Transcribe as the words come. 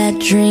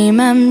dream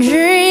I'm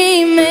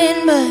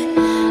dreaming,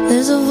 but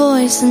there's a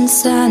voice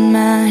inside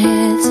my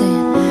head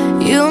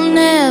saying you'll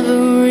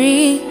never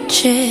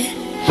reach it.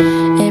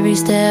 Every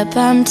step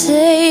I'm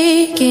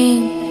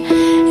taking,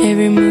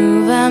 every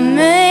move I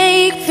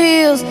make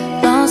feels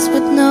lost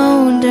with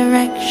no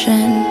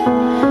direction.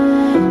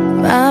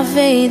 My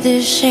faith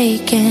is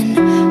shaken,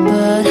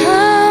 but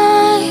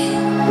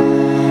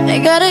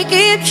I gotta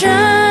keep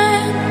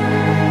trying.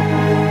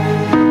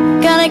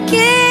 Gotta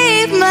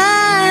keep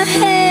my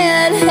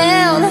head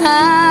held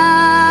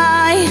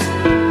high.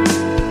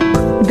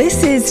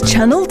 This is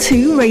Channel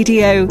 2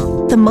 Radio,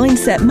 the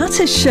Mindset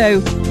Matters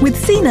Show with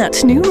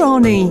Zeenat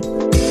Noorani.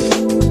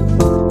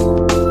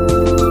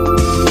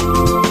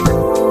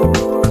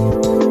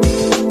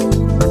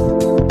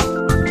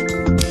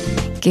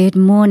 Good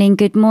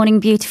morning,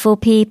 beautiful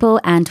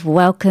people, and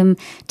welcome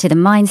to the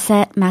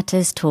Mindset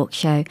Matters Talk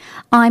Show.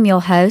 I'm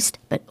your host,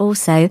 but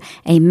also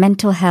a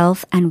mental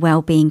health and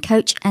well-being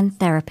coach and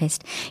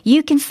therapist.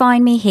 You can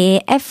find me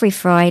here every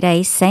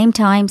Friday, same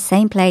time,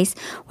 same place,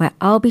 where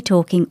I'll be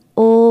talking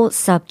all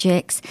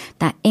subjects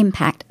that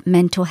impact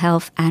mental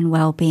health and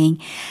well-being.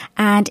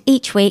 And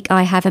each week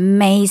I have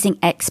amazing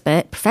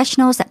expert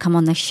professionals that come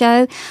on the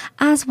show,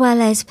 as well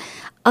as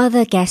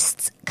other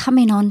guests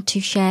coming on to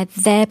share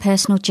their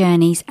personal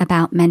journeys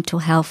about mental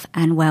health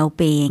and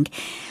well-being.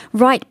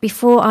 Right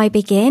before I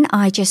begin,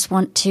 I just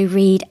want to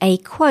read a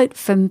quote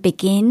from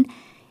Begin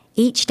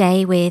Each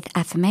Day with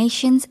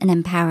Affirmations and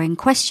Empowering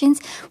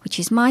Questions, which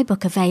is my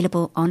book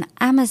available on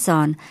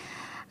Amazon.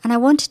 And I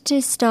wanted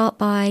to start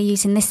by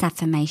using this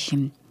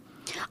affirmation.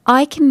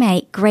 I can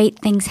make great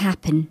things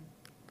happen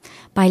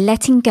by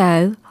letting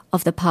go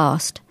of the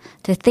past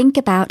to think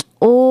about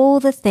all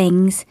the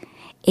things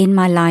in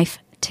my life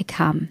to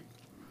come.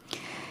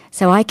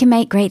 So I can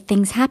make great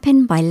things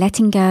happen by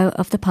letting go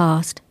of the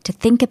past to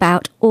think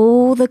about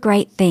all the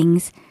great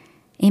things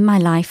in my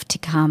life to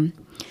come.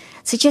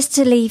 So just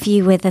to leave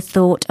you with a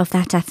thought of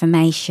that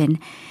affirmation.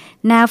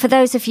 Now, for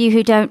those of you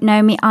who don't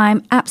know me,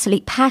 I'm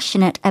absolutely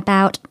passionate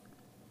about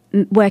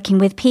working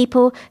with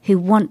people who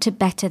want to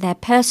better their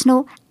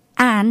personal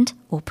and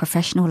or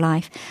professional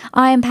life.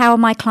 I empower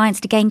my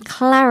clients to gain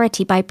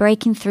clarity by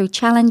breaking through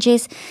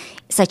challenges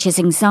such as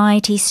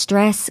anxiety,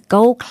 stress,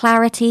 goal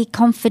clarity,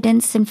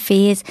 confidence and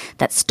fears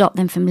that stop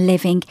them from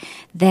living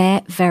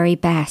their very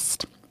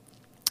best.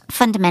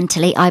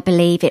 Fundamentally, I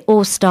believe it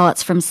all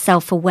starts from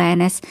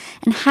self-awareness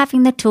and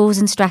having the tools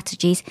and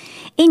strategies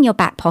in your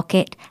back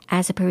pocket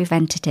as a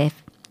preventative,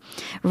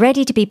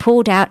 ready to be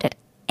pulled out at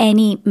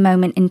any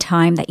moment in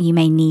time that you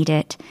may need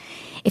it.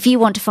 If you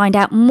want to find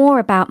out more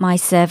about my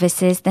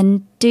services,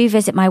 then do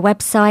visit my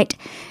website,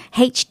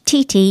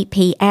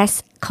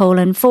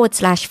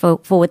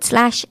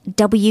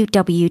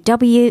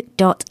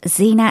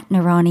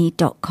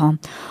 https://www.zeenatnoorani.com.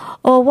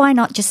 Or why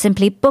not just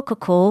simply book a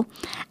call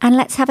and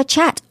let's have a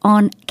chat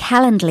on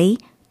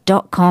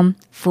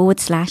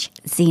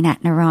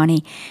calendly.com/Zeenat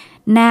Noorani.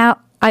 Now,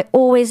 I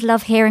always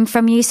love hearing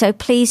from you, so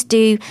please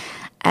do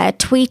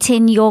tweet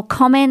in your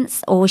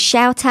comments or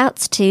shout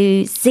outs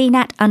to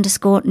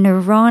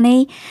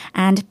Zeenat_Noorani,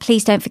 and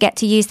please don't forget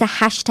to use the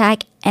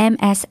hashtag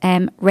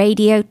MSM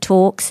Radio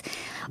Talks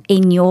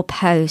in your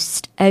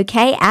post.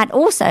 Okay, and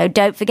also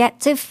don't forget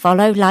to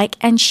follow, like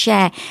and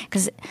share,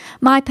 because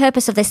my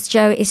purpose of this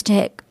show is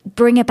to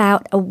bring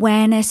about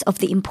awareness of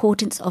the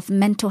importance of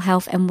mental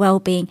health and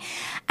well-being,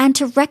 and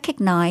to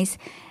recognize,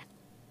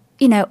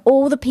 you know,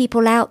 all the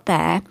people out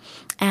there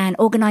and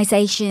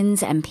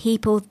organizations and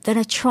people that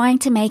are trying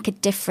to make a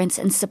difference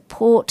and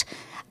support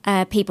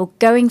people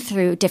going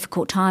through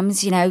difficult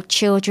times, you know,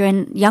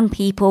 children, young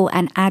people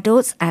and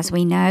adults, as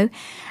we know,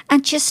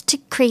 and just to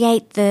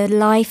create the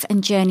life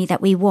and journey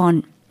that we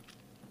want.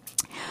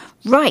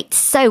 Right,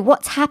 so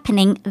what's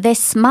happening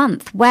this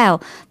month?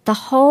 Well, the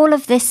whole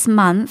of this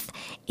month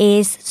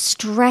is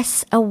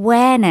stress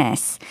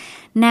awareness.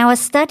 Now, a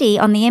study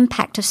on the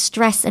impact of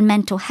stress and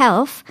mental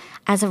health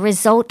as a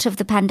result of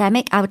the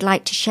pandemic, I would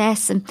like to share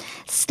some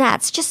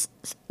stats just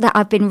that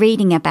I've been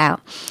reading about.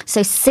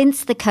 So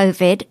since the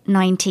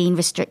COVID-19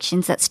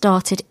 restrictions that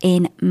started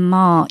in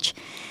March,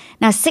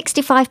 now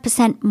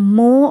 65%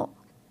 more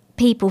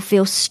people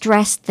feel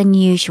stressed than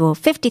usual.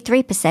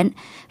 53%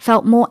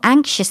 felt more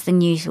anxious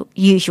than usual.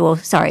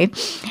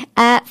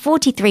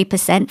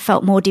 43%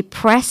 felt more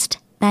depressed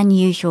than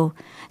usual.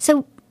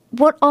 So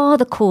what are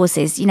the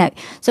causes? You know,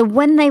 so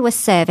when they were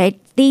surveyed,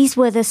 these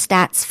were the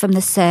stats from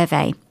the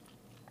survey.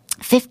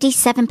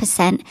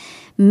 57%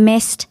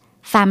 missed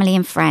family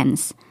and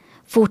friends.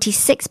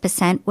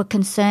 46% were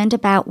concerned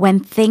about when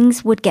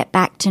things would get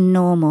back to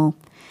normal.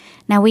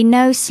 Now, we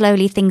know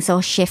slowly things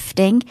are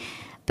shifting,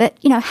 but,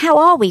 you know, how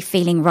are we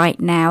feeling right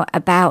now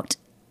about,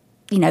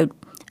 you know,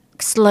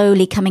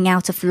 slowly coming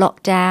out of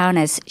lockdown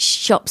as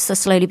shops are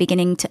slowly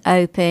beginning to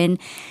open,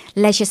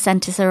 leisure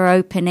centres are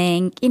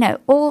opening, you know,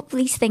 all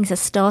these things are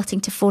starting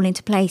to fall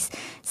into place.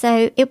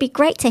 So it'll be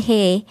great to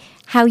hear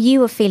how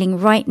you are feeling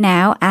right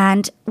now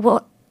and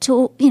what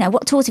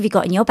tools have you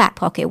got in your back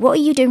pocket? What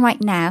are you doing right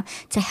now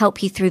to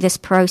help you through this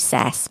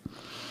process?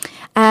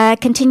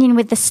 Continuing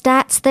with the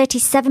stats,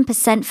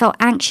 37% felt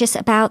anxious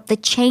about the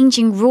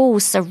changing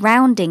rules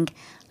surrounding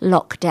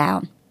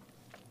lockdown.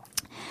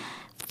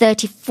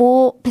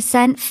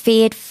 34%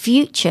 feared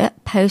future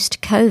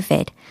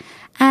post-COVID,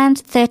 and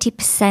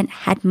 30%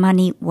 had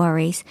money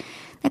worries.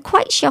 They're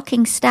quite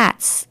shocking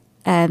stats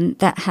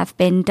that have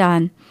been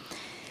done.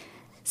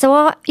 So,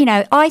 I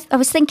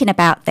was thinking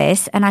about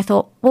this and I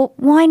thought, well,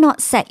 why not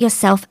set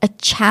yourself a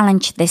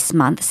challenge this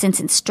month since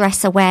it's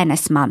Stress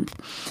Awareness Month?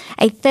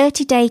 A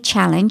 30-day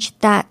challenge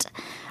that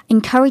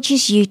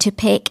encourages you to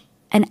pick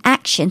an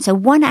action, so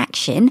one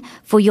action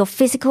for your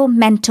physical,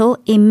 mental,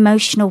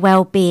 emotional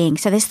well-being.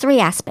 So there's 3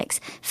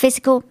 aspects: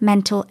 physical,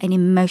 mental, and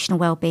emotional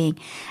well-being.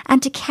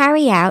 And to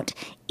carry out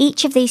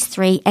each of these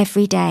 3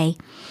 every day.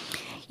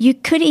 You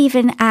could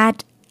even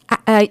add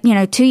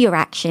to your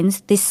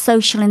actions, this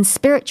social and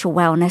spiritual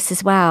wellness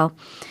as well.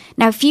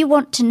 Now, if you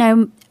want to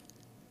know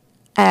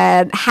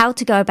how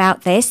to go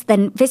about this,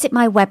 then visit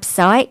my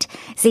website,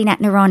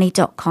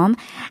 zeenatnoorani.com,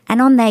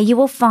 and on there you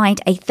will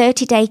find a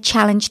 30-day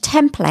challenge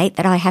template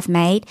that I have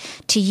made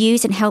to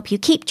use and help you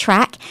keep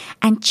track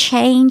and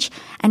change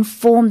and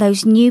form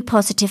those new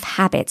positive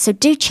habits. So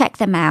do check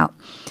them out.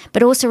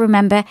 But also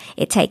remember,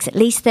 it takes at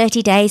least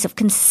 30 days of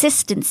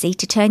consistency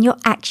to turn your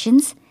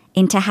actions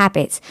into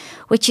habits,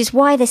 which is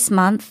why this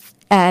month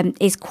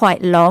is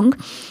quite long.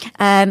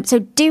 So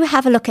do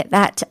have a look at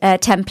that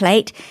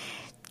template.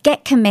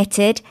 Get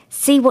committed,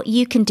 see what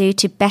you can do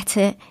to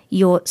better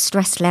your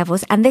stress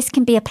levels. And this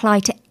can be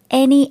applied to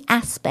any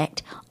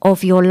aspect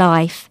of your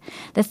life.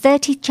 The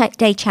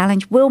 30-day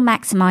challenge will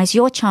maximize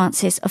your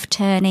chances of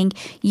turning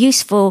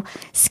useful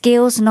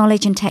skills,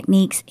 knowledge, and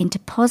techniques into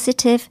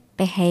positive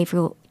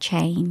behavioral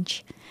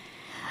change.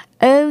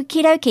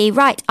 Okie dokie.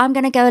 Right, I'm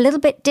going to go a little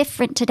bit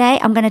different today.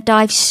 I'm going to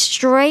dive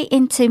straight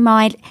into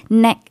my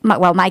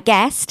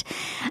guest,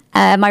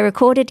 my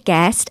recorded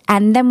guest,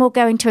 and then we'll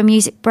go into a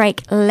music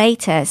break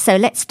later. So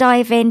let's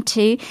dive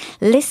into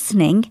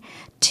listening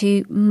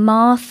to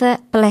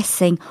Martha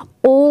Blessing,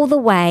 all the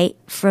way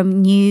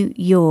from New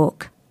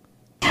York.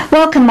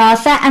 Welcome,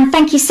 Martha, and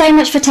thank you so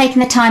much for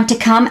taking the time to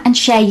come and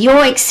share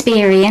your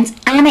experience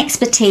and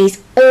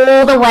expertise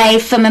all the way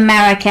from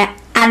America,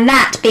 and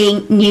that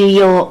being New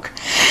York.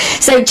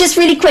 So just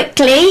really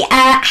quickly,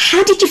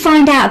 how did you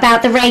find out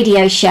about the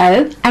radio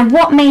show, and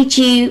what made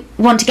you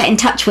want to get in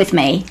touch with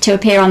me to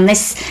appear on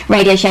this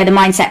radio show, The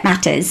Mindset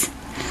Matters?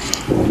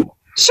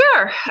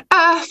 Sure.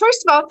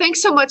 First of all,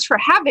 thanks so much for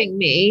having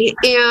me.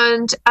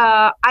 And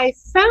I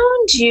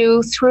found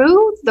you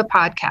through the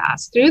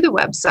podcast, through the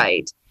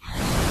website.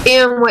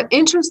 And what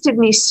interested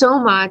me so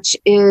much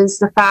is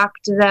the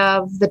fact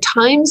of the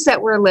times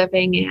that we're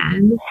living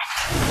in,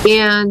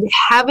 and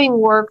having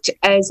worked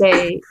as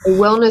a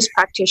wellness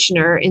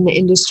practitioner in the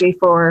industry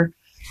for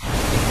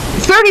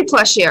 30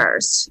 plus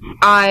years,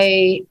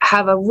 I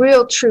have a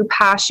real true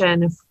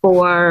passion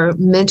for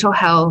mental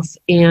health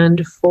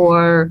and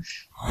for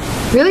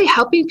really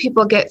helping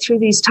people get through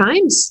these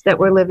times that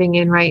we're living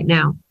in right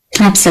now.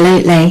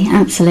 Absolutely.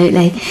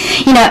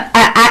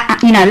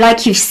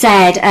 Like you've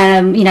said,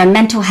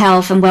 mental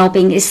health and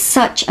well-being is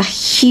such a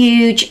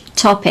huge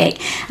topic,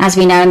 as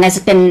we know, and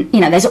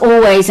there's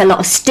always a lot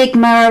of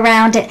stigma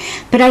around it.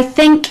 But I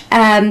think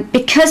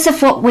because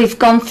of what we've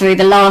gone through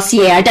the last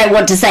year, I don't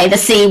want to say the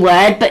C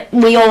word, but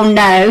we all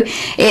know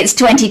it's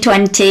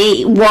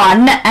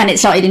 2021 and it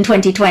started in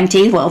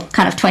 2020, well,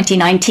 kind of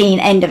 2019,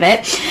 end of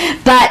it.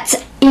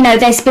 But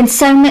there's been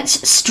so much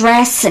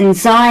stress,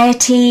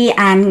 anxiety,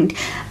 and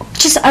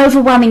just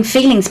overwhelming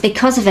feelings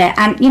because of it.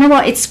 And you know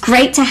what? It's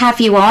great to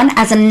have you on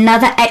as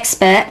another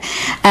expert,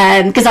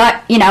 because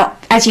as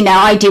you know,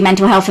 I do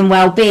mental health and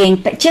well-being,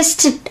 but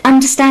just to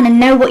understand and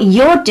know what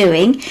you're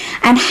doing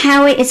and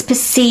how it is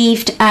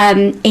perceived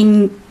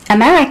in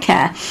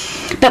America.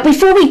 But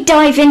before we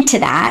dive into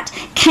that,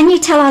 can you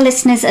tell our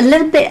listeners a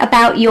little bit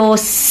about your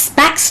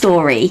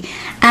backstory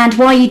and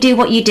why you do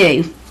what you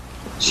do?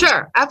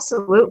 Sure,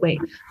 absolutely.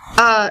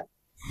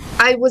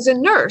 I was a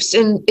nurse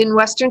in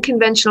Western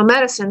conventional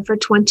medicine for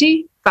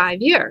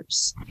 25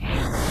 years.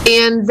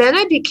 And then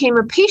I became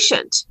a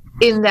patient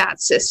in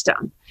that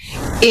system.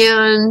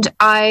 And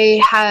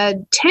I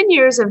had 10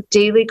 years of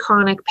daily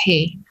chronic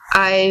pain.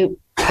 I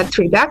had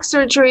 3 back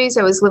surgeries.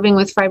 I was living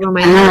with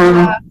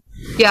fibromyalgia.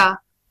 Yeah.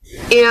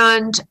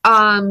 And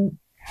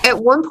at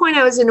one point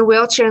I was in a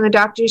wheelchair and the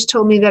doctors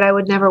told me that I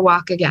would never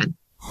walk again.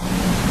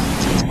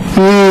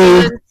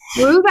 And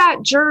through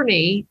that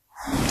journey,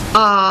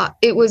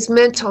 it was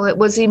mental, it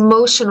was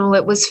emotional,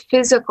 it was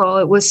physical,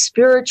 it was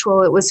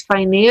spiritual, it was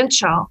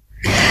financial.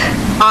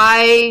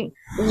 I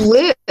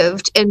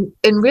lived, and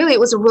really it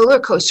was a roller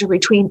coaster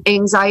between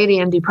anxiety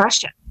and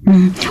depression.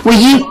 Were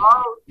you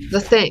all the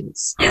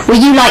things? Were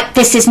you like,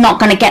 this is not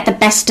going to get the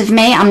best of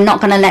me, I'm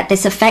not going to let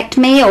this affect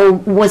me, or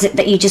was it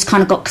that you just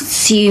kind of got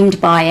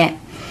consumed by it?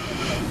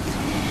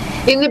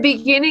 In the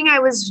beginning, I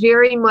was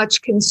very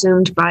much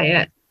consumed by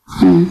it.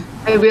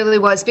 I really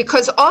was,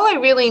 because all I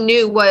really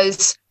knew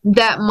was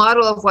that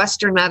model of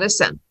Western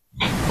medicine,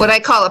 what I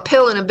call a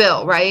pill and a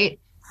bill, right?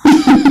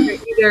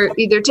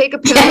 Either take a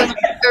pill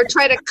or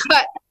try to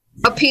cut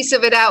a piece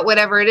of it out,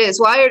 whatever it is.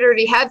 Well, I had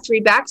already had 3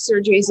 back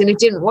surgeries and it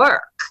didn't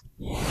work.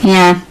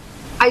 Yeah.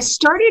 I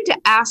started to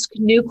ask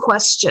new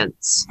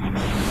questions.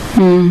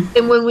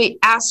 And when we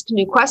ask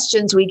new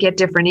questions, we get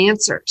different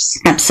answers.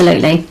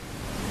 Absolutely.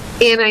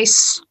 And I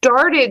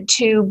started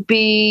to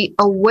be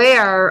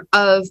aware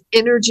of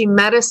energy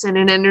medicine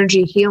and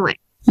energy healing.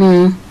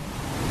 And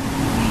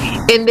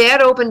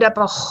that opened up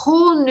a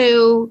whole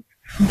new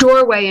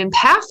doorway and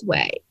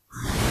pathway.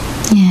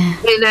 Yeah.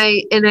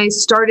 And I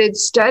started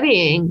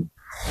studying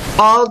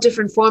all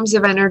different forms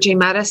of energy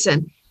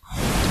medicine.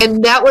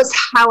 And that was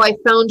how I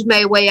found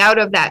my way out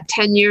of that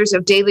 10 years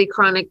of daily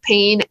chronic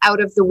pain,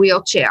 out of the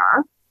wheelchair.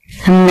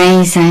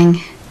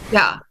 Amazing.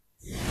 Yeah.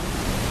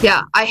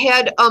 Yeah. I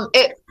had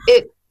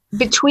it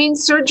between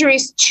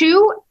surgeries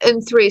 2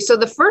 and 3. So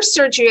the first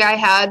surgery I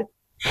had,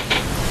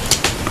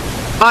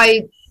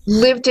 I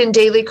lived in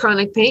daily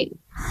chronic pain.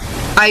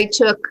 I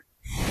took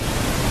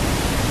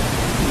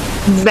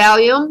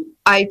Valium.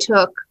 I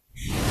took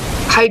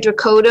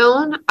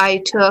hydrocodone.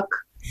 I took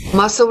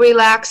muscle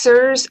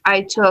relaxers.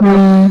 I took,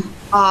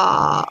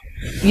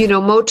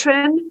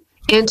 Motrin,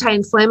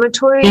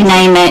 anti-inflammatory. You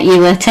name it, you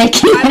were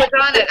taking I was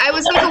on it. I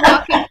was like a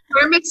walking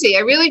pharmacy.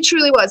 I really,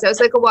 truly was. I was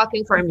like a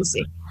walking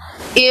pharmacy.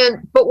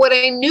 But what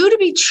I knew to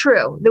be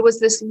true, there was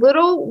this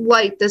little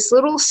light, this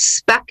little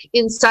speck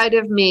inside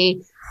of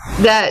me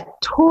that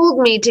told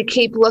me to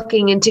keep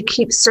looking and to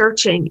keep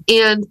searching.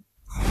 And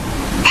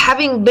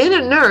having been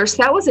a nurse,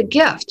 that was a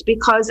gift,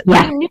 because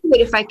I knew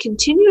that if I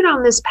continued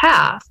on this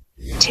path,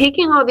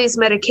 taking all these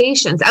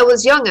medications, I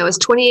was young, I was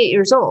 28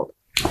 years old.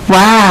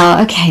 Wow,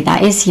 okay,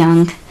 that is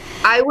young.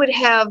 I would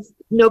have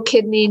no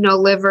kidney, no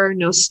liver,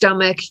 no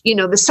stomach,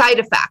 the side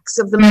effects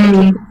of the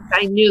medications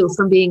I knew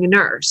from being a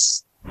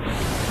nurse.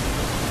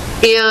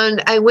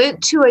 And I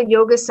went to a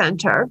yoga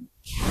center,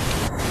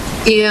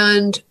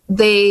 and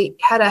they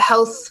had a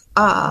health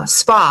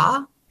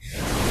spa.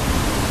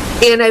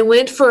 And I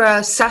went for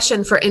a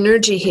session for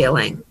energy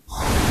healing.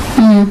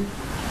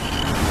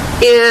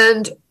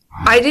 And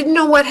I didn't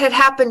know what had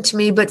happened to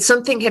me, but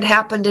something had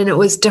happened and it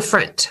was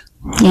different.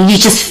 You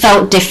just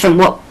felt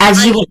different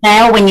as you were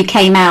there when you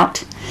came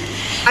out.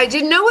 I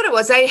didn't know what it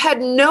was. I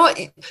had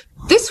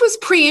this was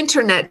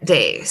pre-internet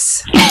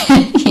days.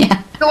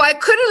 Yeah. So I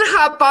couldn't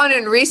hop on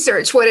and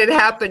research what had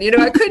happened.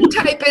 I couldn't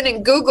type in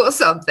and Google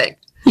something.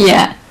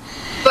 Yeah.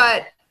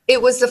 But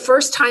it was the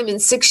first time in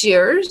 6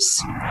 years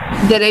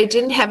that I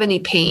didn't have any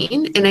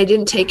pain and I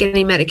didn't take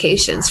any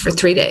medications for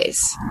 3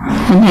 days.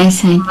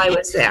 Amazing. I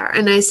was there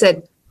and I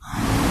said,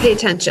 pay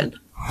attention.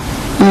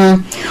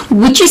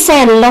 Would you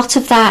say a lot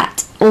of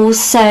that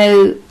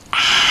also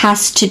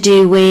has to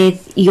do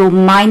with your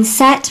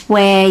mindset,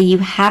 where you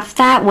have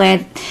that,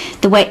 where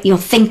the way your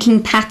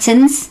thinking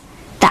patterns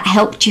that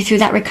helped you through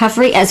that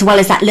recovery, as well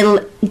as that little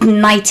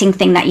igniting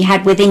thing that you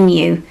had within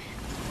you?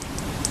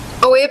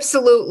 Oh,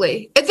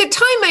 absolutely. At the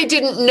time, I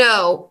didn't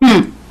know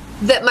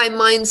that my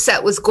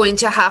mindset was going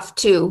to have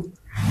to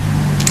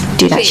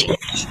do that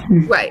change.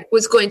 Right,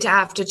 was going to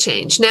have to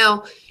change.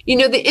 Now,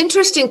 the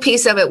interesting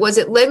piece of it was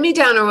it led me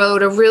down a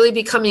road of really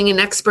becoming an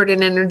expert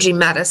in energy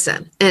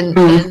medicine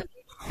and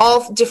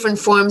all different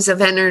forms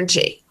of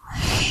energy.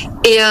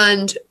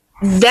 And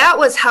that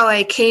was how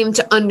I came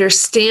to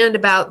understand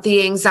about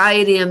the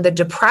anxiety and the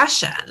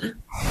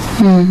depression.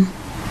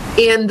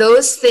 And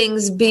those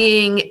things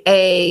being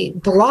a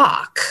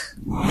block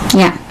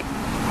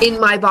in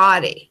my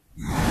body.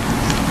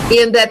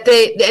 And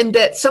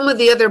that some of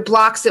the other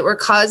blocks that were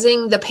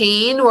causing the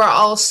pain were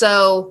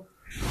also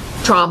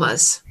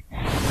traumas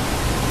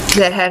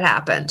that had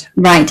happened.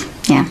 Right.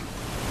 Yeah.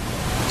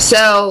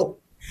 So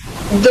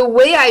the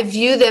way I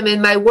view them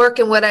in my work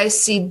and what I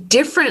see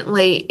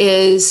differently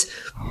is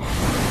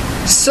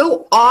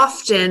so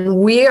often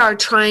we are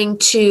trying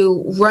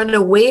to run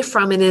away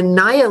from and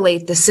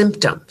annihilate the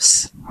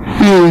symptoms.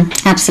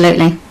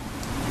 Absolutely.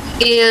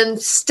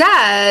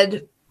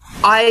 Instead,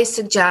 I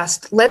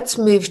suggest let's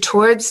move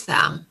towards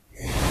them.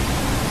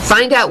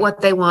 Find out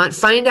what they want.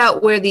 Find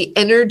out where the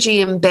energy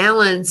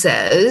imbalance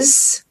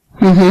is.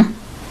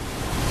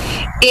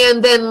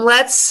 And then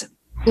let's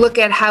look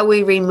at how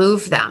we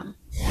remove them.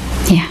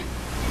 Yeah.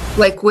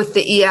 Like with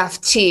the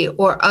EFT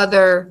or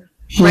other,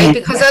 right?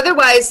 Because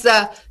otherwise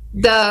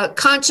the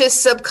conscious,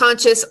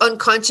 subconscious,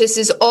 unconscious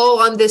is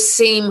all on this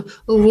same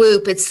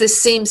loop. It's the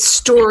same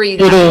story.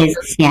 It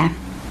is, yeah.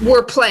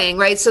 We're playing,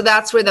 right? So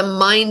that's where the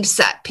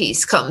mindset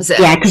piece comes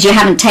in. Yeah, because you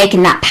haven't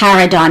taken that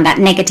paradigm, that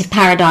negative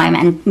paradigm,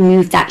 and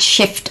moved that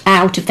shift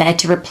out of there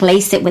to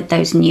replace it with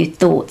those new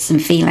thoughts and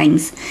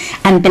feelings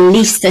and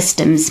belief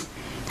systems.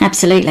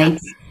 Absolutely.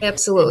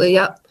 Absolutely,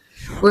 yep.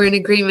 We're in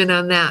agreement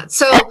on that.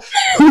 So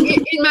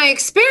in my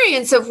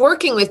experience of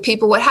working with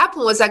people, what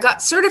happened was I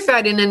got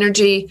certified in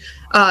energy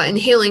and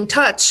healing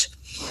touch,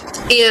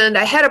 and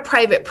I had a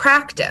private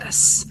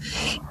practice.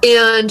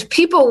 And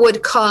people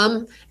would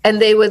come and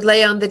they would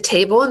lay on the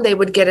table and they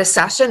would get a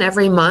session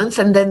every month,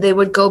 and then they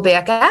would go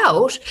back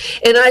out,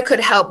 and I could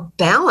help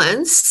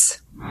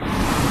balance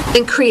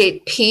and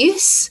create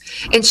peace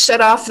and shut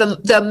off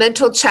the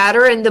mental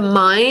chatter in the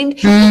mind.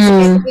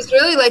 It was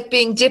really like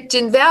being dipped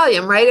in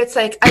Valium, right? It's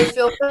like, I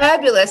feel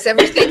fabulous.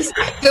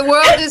 The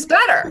world is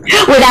better.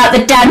 Without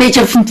the damage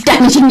of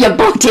damaging your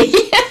body.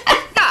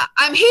 Yeah,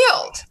 I'm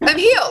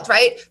healed,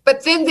 right?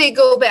 But then they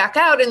go back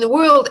out in the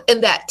world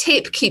and that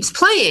tape keeps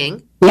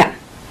playing. Yeah.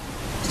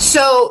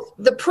 So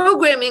the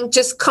programming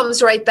just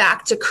comes right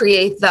back to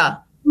create the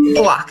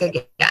block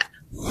again.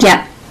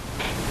 Yeah.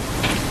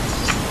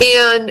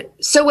 And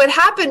so what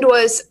happened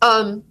was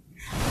I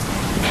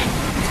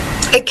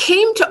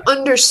came to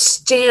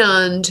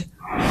understand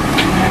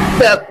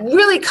the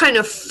really kind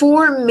of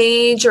 4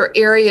 major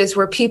areas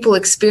where people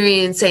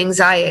experience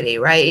anxiety,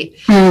 right?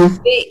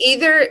 They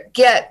either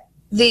get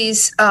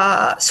these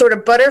sort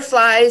of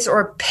butterflies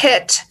or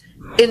pit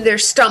in their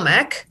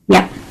stomach.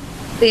 Yeah.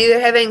 They either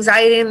have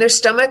anxiety in their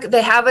stomach,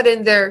 they have it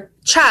in their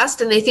chest,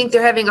 and they think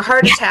they're having a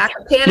heart attack,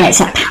 a panic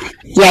attack.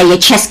 Yeah, your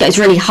chest goes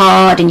really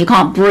hard and you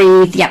can't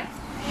breathe. Yep.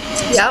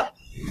 Yep.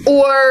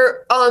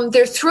 Or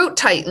their throat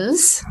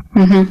tightens.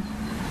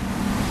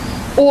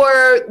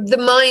 Or the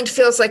mind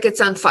feels like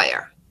it's on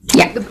fire.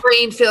 Yeah. The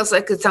brain feels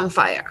like it's on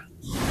fire.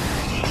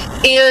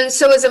 And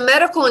so as a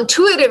medical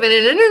intuitive and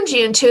an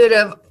energy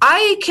intuitive,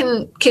 I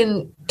can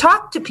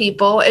talk to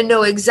people and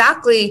know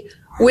exactly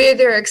where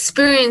they're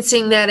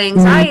experiencing that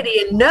anxiety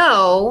and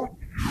know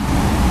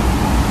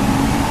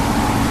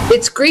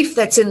it's grief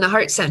that's in the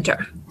heart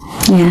center.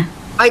 Yeah.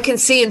 I can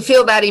see and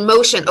feel that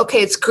emotion.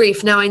 Okay, it's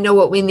grief. Now I know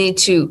what we need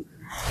to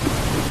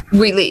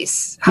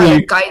release, how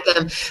to guide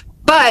them.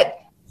 But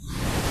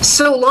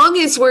so long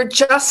as we're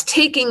just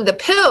taking the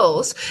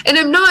pills, and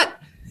I'm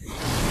not,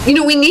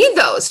 we need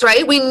those,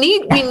 right? We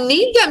need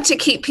them to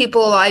keep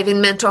people alive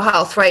in mental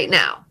health right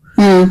now.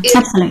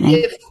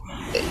 Absolutely.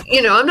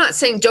 I'm not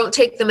saying don't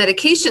take the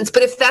medications,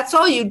 but if that's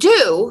all you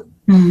do,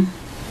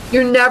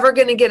 you're never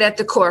going to get at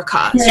the core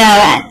cause. No.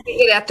 You're going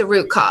to get at the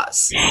root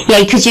cause. Yeah,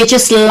 because you're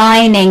just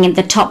lining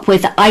the top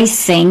with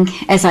icing,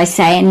 as I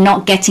say, and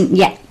not getting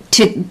yet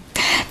to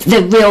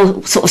the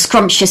real sort of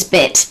scrumptious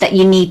bit that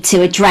you need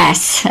to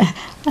address,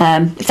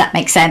 if that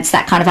makes sense,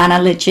 that kind of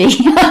analogy.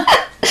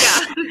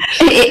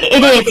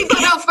 It is.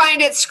 People don't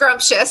find it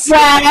scrumptious.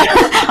 Well,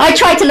 I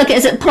try to look at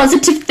it as a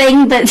positive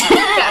thing, but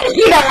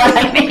you know what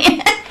I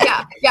mean.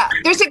 Yeah.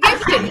 There's a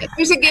gift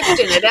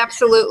in it.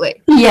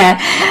 Absolutely. Yeah.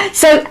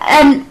 So,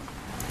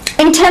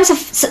 in terms of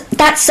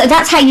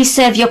that's how you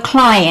serve your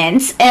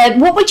clients.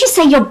 What would you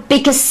say your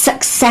biggest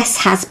success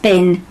has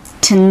been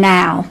to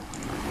now?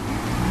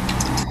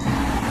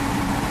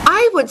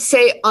 I would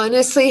say,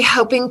 honestly,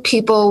 helping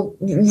people,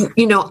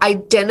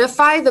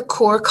 identify the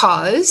core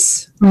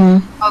cause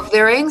of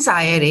their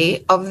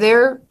anxiety, of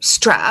their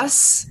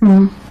stress,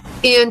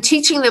 and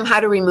teaching them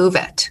how to remove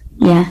it.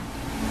 Yeah.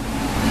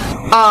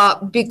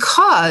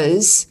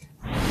 Because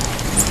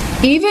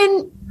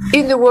even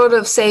in the world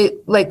of, say,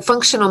 like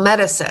functional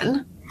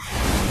medicine,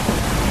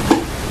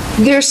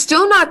 they're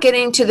still not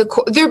getting to the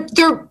core.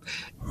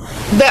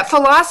 That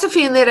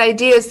philosophy and that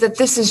idea is that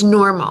this is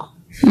normal.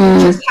 You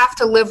just have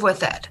to live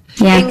with it.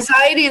 Yeah.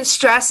 Anxiety and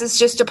stress is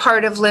just a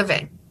part of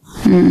living.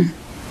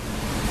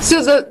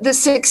 So the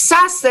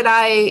success that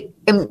I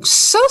am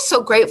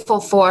so grateful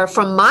for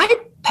from my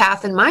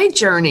path and my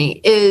journey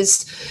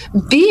is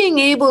being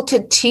able to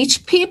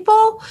teach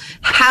people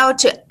how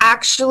to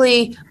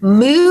actually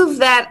move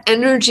that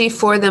energy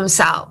for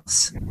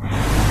themselves.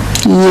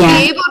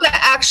 Be able to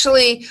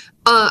actually,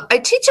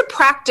 I teach a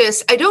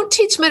practice. I don't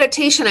teach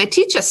meditation. I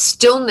teach a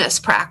stillness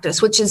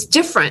practice, which is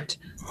different.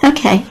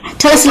 Okay.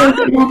 Tell us a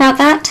little bit more about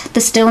that,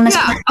 the stillness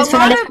practice.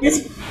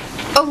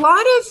 A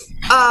lot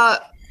of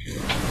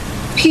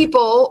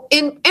people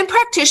and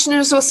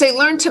practitioners will say,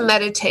 learn to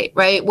meditate,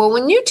 right? Well,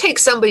 when you take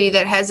somebody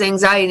that has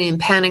anxiety and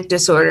panic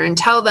disorder and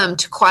tell them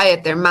to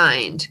quiet their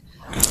mind,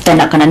 they're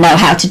not going to know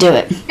how to do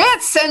it. That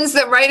sends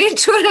them right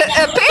into a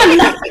panic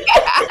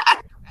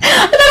attack.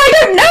 But I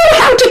don't know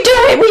how to do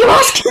it. Will you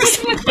ask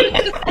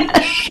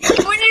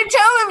me? When you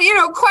tell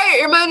them, quiet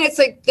your mind, it's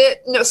like,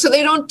 no, so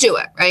they don't do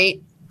it,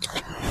 right?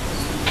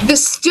 The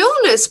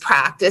stillness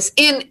practice,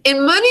 in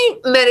many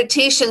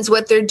meditations,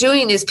 what they're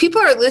doing is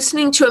people are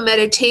listening to a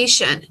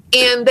meditation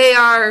and they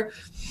are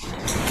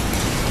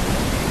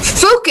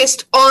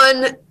focused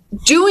on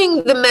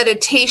doing the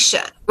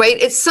meditation, right?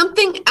 It's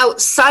something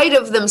outside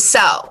of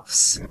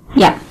themselves.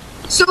 Yeah.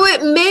 So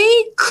it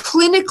may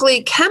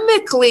clinically,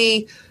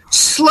 chemically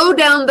slow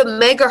down the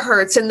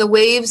megahertz and the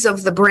waves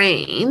of the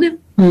brain,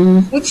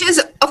 which is,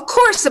 of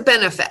course, a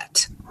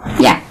benefit.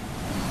 Yeah.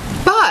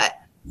 But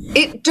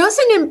it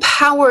doesn't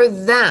empower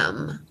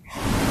them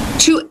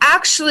to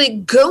actually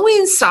go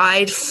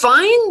inside,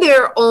 find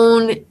their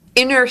own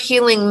inner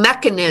healing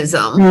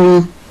mechanism,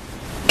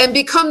 and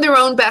become their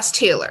own best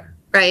healer,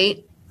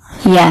 right?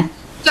 Yeah.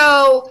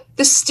 So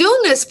the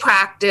stillness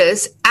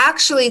practice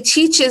actually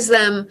teaches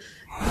them,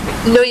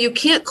 no, you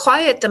can't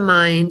quiet the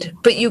mind,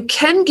 but you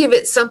can give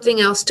it something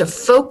else to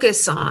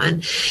focus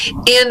on.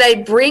 And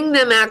I bring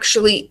them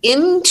actually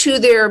into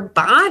their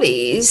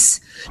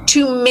bodies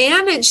to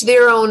manage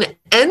their own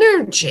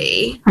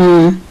energy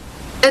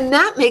And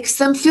that makes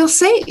them feel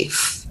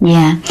safe.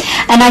 Yeah.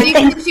 And I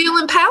think they feel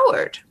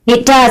empowered.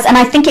 It does. And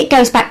I think it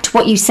goes back to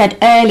what you said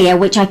earlier,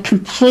 which I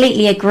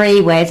completely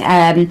agree with,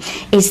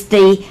 is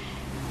the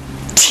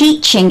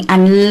teaching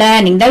and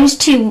learning. Those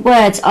two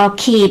words are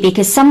key,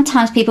 because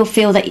sometimes people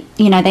feel that,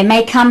 they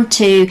may come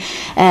to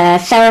a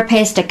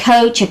therapist, a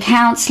coach, a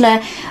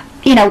counselor,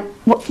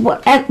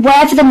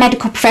 wherever the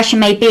medical profession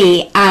may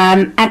be,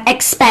 and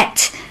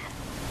expect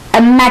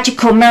a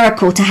magical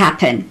miracle to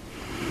happen.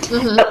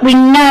 Mm-hmm. But we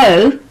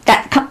know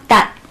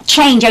that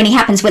change only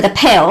happens with a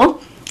pill,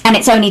 and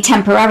it's only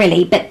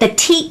temporarily. But the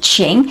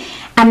teaching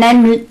and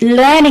then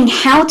learning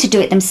how to do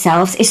it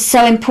themselves is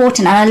so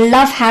important. And I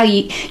love how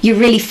you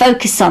really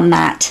focus on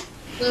that.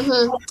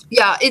 Mm-hmm.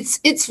 Yeah,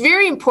 it's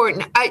very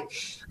important.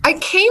 I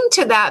came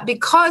to that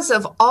because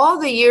of all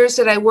the years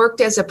that I worked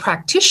as a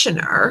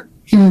practitioner.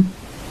 Mm.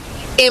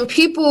 And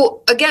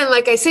people, again,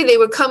 like I say, they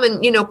would come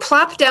and,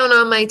 plop down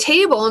on my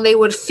table and they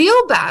would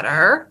feel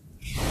better,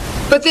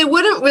 but they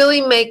wouldn't really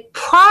make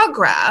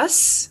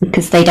progress.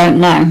 Because they don't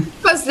know.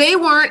 Because they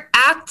weren't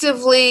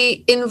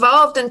actively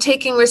involved in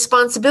taking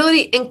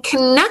responsibility and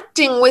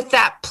connecting with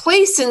that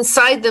place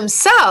inside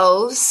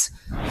themselves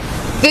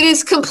that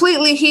is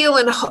completely healed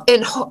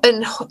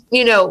and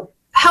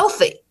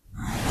healthy.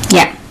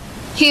 Yeah.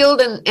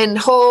 Healed and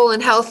whole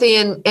and healthy,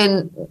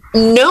 and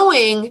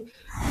knowing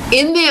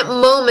in that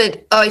moment,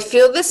 I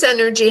feel this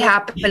energy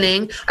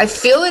happening. I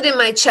feel it in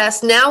my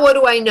chest. Now what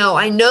do I know?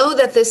 I know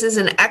that this is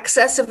an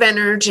excess of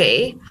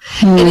energy,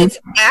 and it's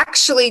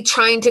actually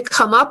trying to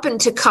come up and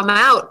to come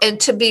out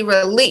and to be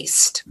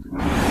released.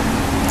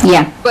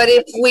 Yeah. But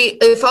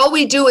if all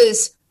we do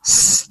is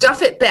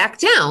stuff it back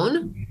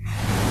down,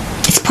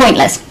 it's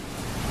pointless.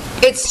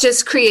 It's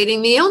just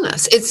creating the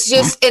illness. It's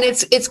just, and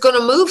it's going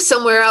to move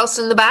somewhere else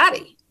in the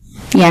body.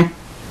 Yeah.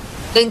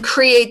 And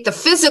create the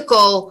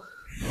physical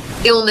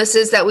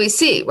illnesses that we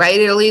see, right?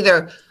 It'll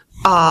either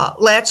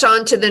latch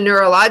on to the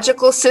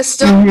neurological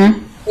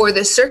system or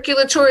the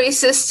circulatory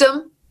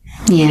system.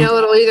 Yeah.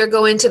 It'll either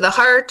go into the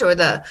heart or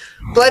the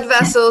blood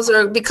vessels,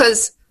 or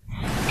because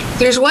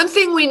there's one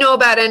thing we know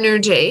about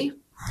energy.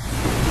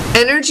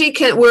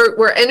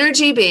 We're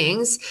energy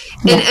beings,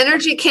 and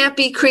energy can't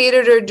be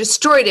created or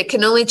destroyed. It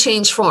can only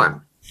change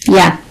form.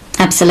 Yeah,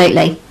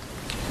 absolutely.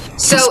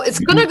 So it's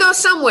going to go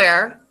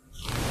somewhere.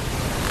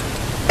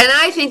 And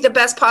I think the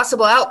best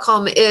possible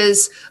outcome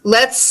is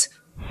let's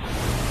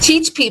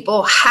teach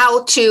people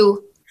how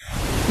to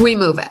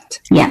remove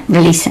it. Yeah,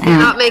 release it out.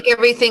 Not make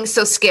everything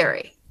so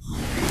scary.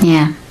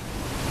 Yeah.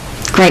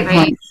 Great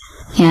point.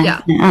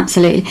 Yeah,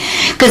 absolutely.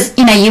 Because,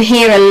 you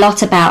hear a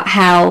lot about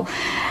how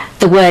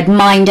the word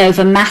mind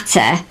over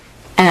matter.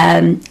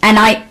 And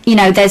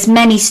there's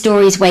many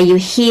stories where you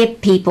hear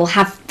people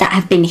that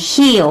have been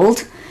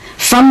healed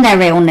from their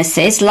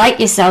illnesses, like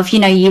yourself.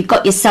 You've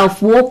got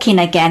yourself walking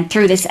again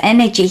through this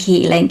energy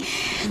healing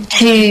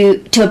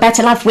to a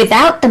better life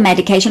without the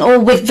medication, or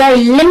with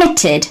very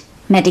limited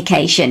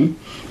medication,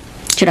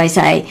 should I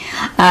say.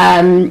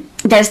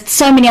 There's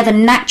so many other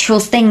natural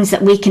things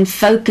that we can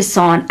focus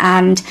on.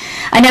 And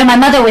I know my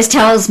mother always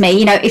tells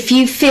me, if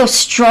you feel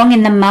strong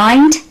in the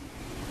mind,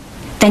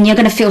 then you're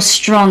going to feel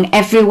strong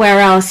everywhere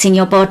else in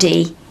your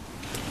body.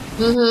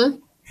 Mm-hmm.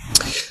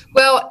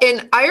 Well,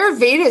 and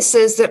Ayurveda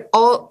says that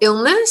all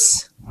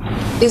illness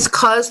is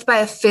caused by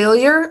a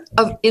failure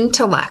of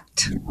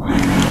intellect.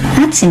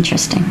 That's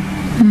interesting.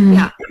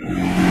 Yeah.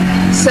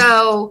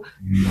 So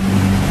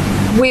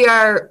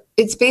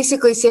it's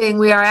basically saying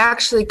we are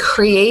actually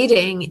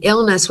creating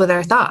illness with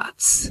our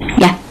thoughts.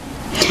 Yeah.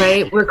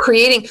 Right? We're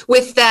creating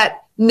with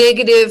that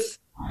negative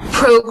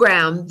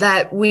program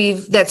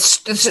that's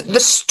the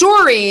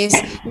stories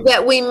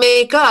that we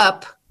make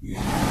up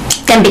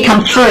then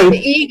become true. The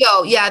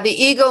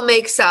ego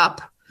makes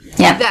up.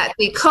 Yeah. That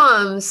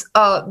becomes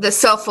the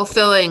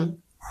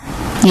self-fulfilling.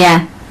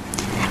 Yeah.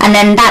 And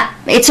then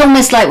it's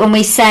almost like when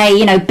we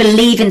say,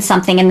 believe in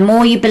something, and the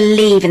more you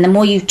believe and the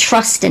more you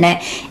trust in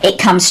it, it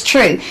comes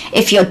true.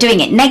 If you're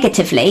doing it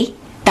negatively,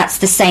 that's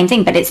the same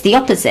thing, but it's the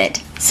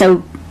opposite.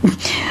 So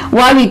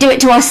why we do it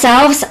to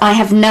ourselves, I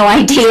have no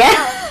idea.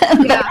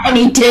 But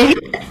many do.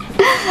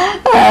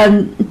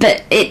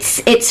 But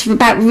it's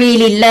about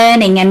really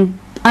learning and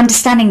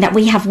understanding that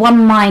we have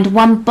one mind,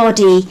 one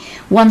body,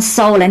 one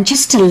soul, and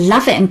just to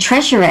love it and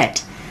treasure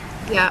it.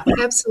 Yeah,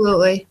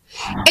 absolutely.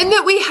 And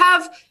that we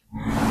have,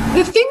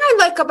 the thing I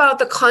like about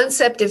the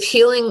concept of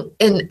healing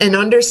and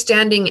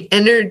understanding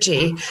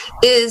energy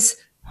is,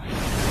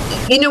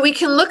 we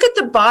can look at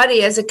the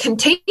body as a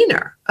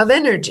container of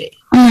energy.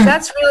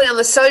 That's really on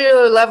the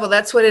cellular level.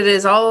 That's what it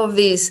is. All of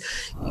these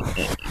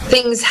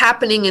things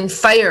happening and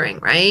firing,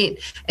 right?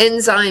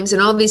 Enzymes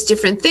and all these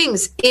different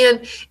things.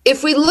 And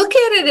if we look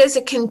at it as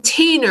a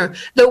container,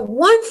 the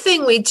one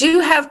thing we do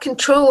have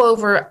control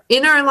over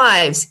in our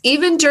lives,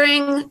 even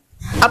during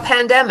a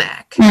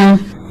pandemic,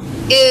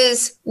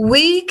 is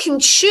we can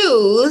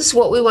choose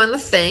what we want to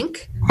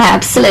think.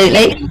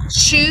 Absolutely.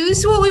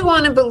 Choose what we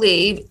want to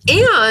believe,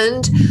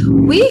 and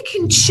we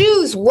can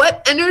choose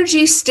what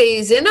energy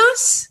stays in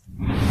us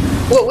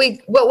what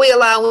we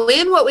allow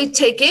in, what we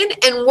take in,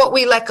 and what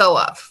we let go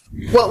of.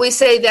 What we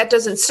say, that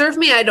doesn't serve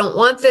me, I don't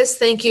want this,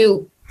 thank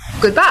you,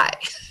 goodbye.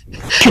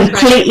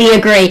 Completely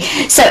agree.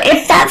 So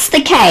if that's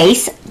the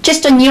case,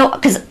 just on your,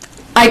 because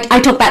I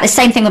talk about the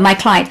same thing with my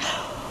client,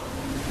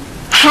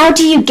 how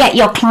do you get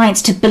your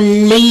clients to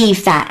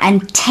believe that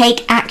and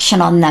take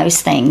action on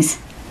those things?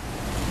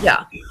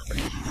 Yeah.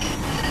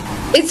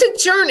 It's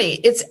a journey.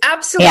 It's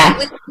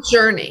absolutely a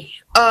journey.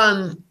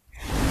 My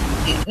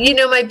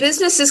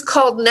business is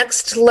called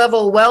Next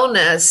Level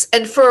Wellness,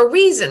 and for a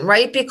reason,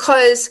 right?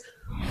 Because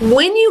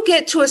when you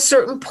get to a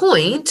certain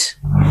point,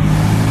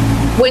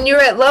 when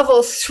you're at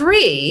level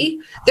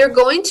 3, they're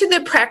going to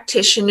the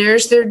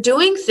practitioners, they're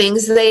doing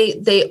things,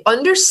 they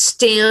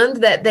understand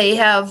that they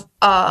have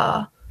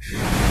a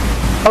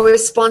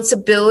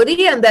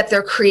responsibility and that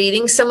they're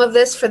creating some of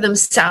this for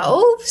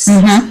themselves.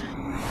 Mm-hmm.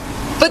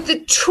 But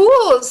the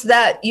tools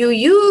that you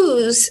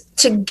use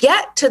to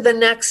get to the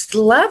next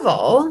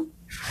level,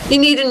 you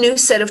need a new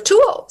set of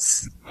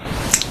tools.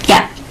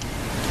 Yeah.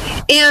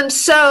 And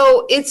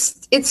so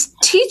it's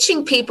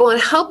teaching people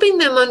and helping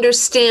them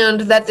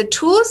understand that the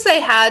tools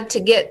they had to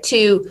get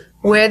to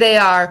where they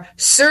are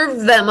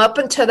served them up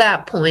until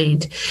that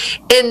point.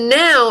 And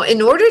now,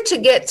 in order to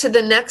get to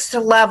the next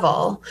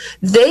level,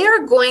 they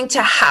are going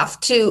to have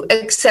to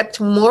accept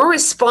more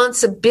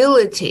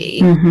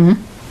responsibility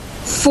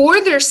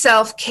for their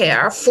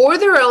self-care, for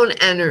their own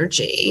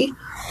energy,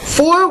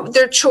 for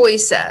their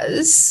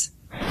choices.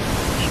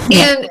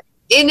 Yeah.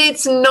 And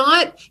it's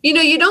not,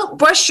 you don't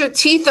brush your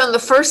teeth on the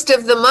first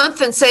of the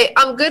month and say,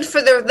 I'm good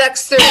for the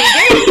next 30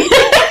 days.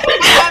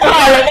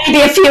 There may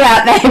be a few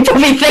out there who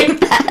probably think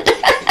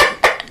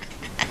that.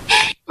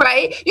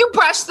 Right? You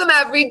brush them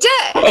every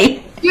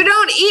day. You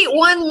don't eat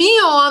one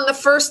meal on the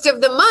first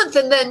of the month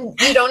and then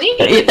you don't eat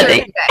it for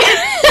 30 days.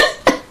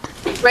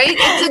 Right?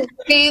 It's a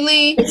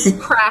daily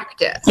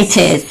practice. It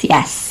is,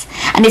 yes.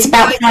 And it's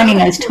about finding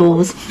those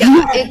tools.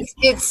 Yeah,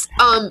 it's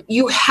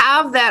you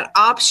have that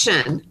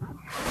option.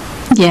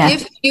 Yeah.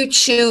 If you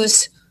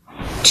choose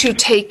to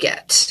take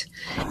it.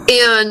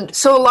 And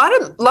so a lot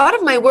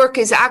of my work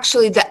is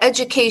actually the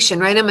education,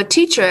 right? I'm a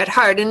teacher at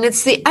heart, and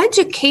it's the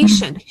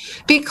education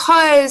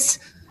because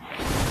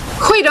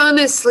quite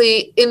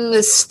honestly, in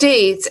the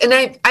States, and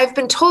I've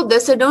been told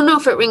this, I don't know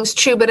if it rings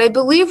true, but I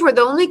believe we're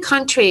the only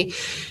country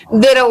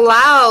that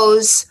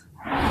allows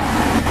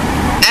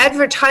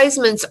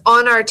advertisements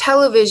on our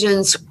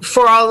televisions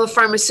for all the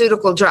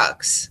pharmaceutical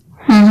drugs.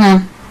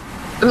 Mm-hmm.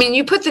 I mean,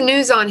 you put the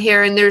news on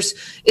here and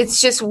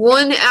it's just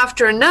one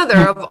after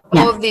another of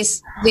all of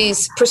these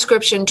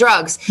prescription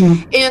drugs.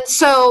 And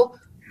so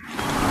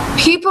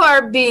people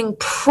are being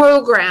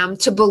programmed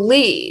to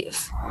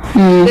believe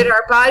that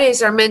our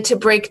bodies are meant to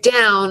break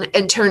down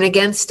and turn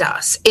against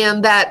us,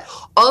 and that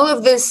all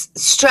of this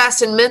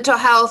stress and mental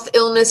health,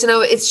 illness,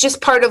 it's just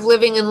part of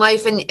living in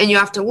life, and you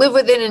have to live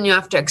with it and you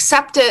have to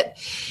accept it.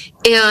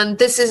 And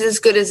this is as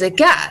good as it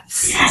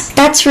gets.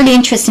 That's really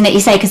interesting that you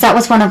say, because that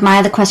was one of my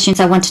other questions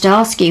I wanted to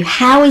ask you.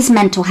 How is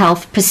mental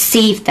health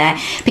perceived there?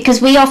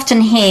 Because we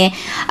often hear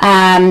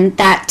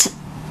that,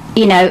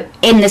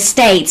 in the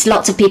States,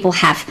 lots of people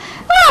have,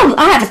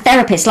 I have a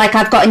therapist, like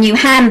I've got a new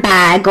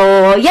handbag,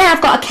 or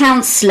I've got a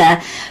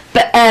counsellor.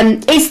 But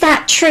is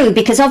that true?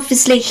 Because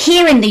obviously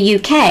here in the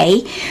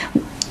UK,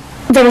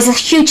 there is a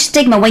huge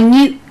stigma when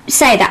you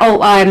say that,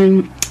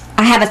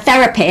 I have a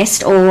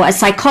therapist or a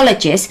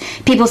psychologist.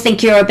 People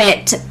think you're a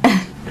bit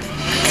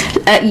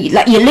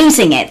like you're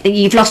losing it.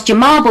 You've lost your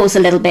marbles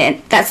a little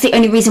bit. That's the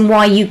only reason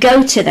why you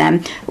go to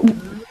them.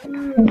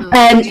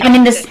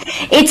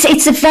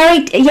 It's a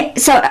very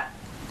so.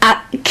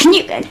 Can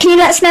you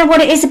let us know what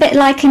it is a bit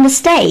like in the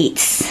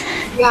States?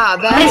 Yeah,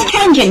 it's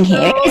changing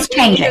here. So it's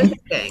changing.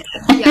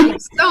 Yeah,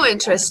 it's so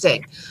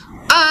interesting.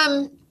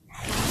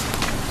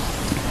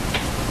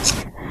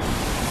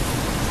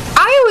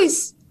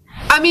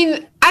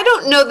 I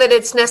don't know that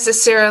it's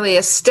necessarily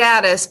a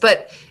status,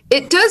 but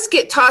it does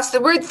get tossed.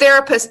 The word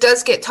therapist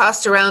does get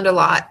tossed around a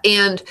lot,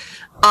 and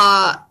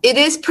it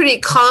is pretty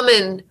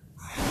common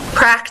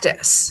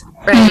practice,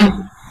 right?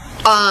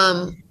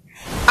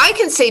 I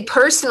can say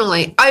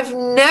personally, I've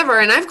never,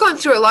 and I've gone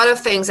through a lot of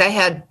things. I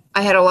had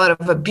a lot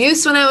of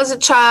abuse when I was a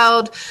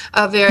child,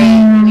 a very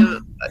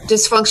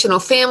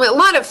dysfunctional family, a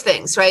lot of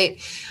things,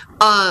 right?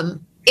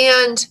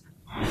 And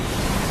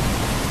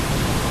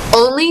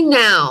only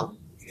now,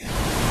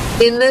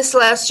 in this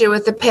last year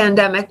with the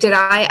pandemic, did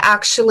I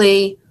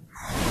actually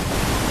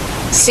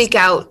seek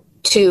out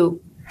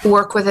to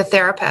work with a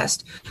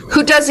therapist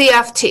who does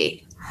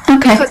EFT. Okay.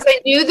 Because I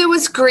knew there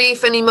was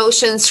grief and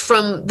emotions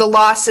from the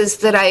losses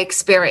that I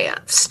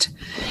experienced.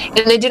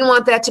 And I didn't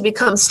want that to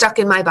become stuck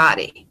in my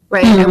body,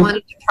 right? I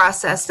wanted to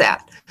process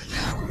that.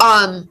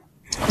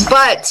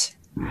 But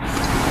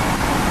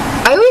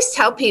I always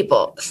tell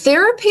people,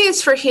 therapy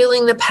is for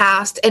healing the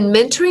past, and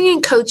mentoring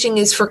and coaching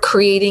is for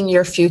creating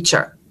your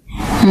future.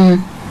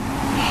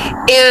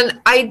 And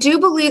I do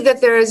believe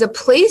that there is a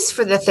place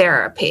for the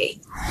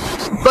therapy.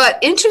 But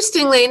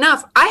interestingly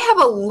enough, I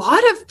have a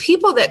lot of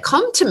people that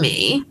come to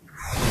me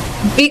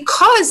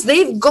because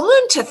they've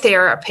gone to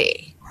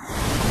therapy.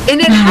 And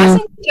it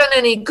hasn't done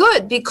any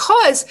good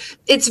because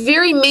it's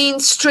very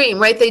mainstream,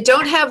 right? They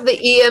don't have the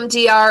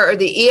EMDR or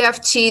the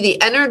EFT,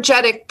 the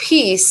energetic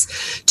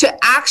piece, to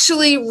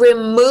actually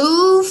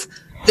remove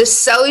the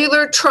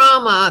cellular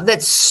trauma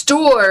that's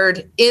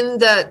stored in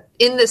the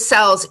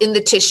cells, in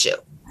the tissue.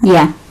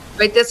 Yeah.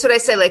 Right? That's what I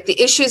say. Like, the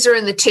issues are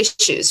in the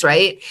tissues,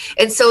 right?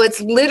 And so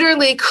it's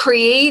literally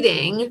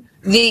creating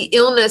the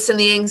illness and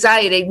the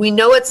anxiety. We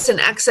know it's an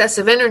excess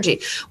of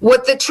energy.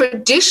 What the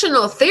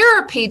traditional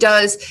therapy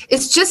does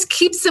is just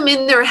keeps them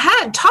in their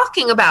head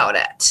talking about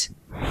it.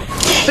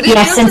 But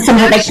yes, and some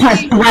of they kind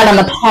of dwell on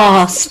the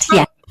past.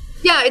 Yeah.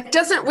 Yeah, it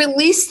doesn't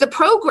release the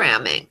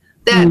programming.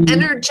 That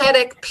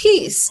energetic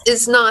piece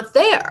is not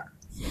there.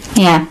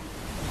 Yeah.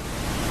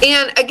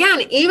 And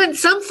again, even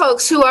some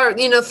folks who are,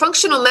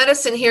 functional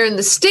medicine here in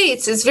the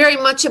States is very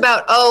much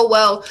about,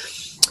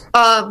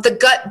 the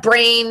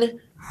gut-brain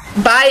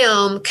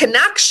biome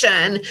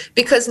connection,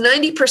 because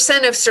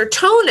 90% of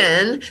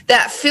serotonin,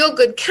 that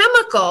feel-good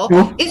chemical,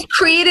 is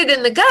created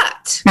in the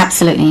gut.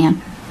 Absolutely, yeah.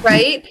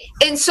 Right?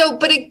 And so,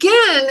 but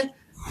again,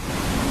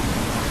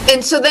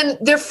 then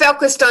they're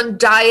focused on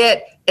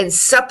diet and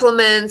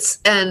supplements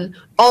and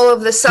all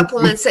of the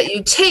supplements that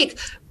you take,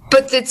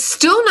 but it's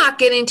still not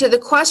getting to the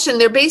question.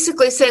 They're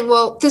basically saying,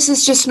 well, this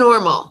is just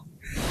normal.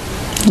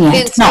 Yeah,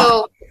 and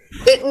so,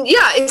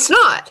 it's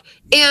not.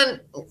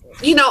 And,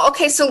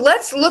 okay, so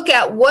let's look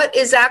at what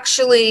is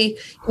actually,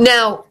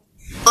 now,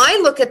 I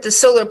look at the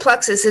solar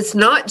plexus. It's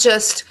not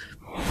just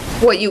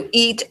what you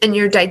eat and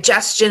your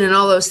digestion and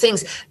all those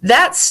things.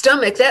 That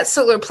stomach, that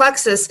solar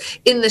plexus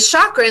in the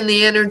chakra, in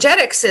the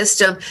energetic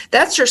system,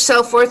 that's your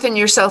self-worth and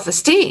your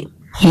self-esteem.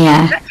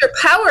 Yeah. That's your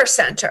power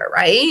center,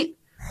 right?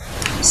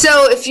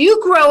 So if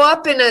you grow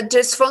up in a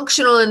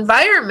dysfunctional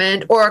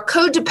environment or a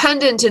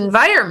codependent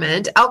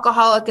environment,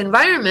 alcoholic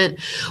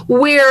environment,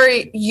 where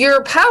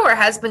your power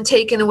has been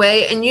taken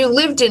away and you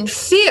lived in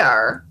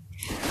fear,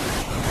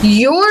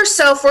 your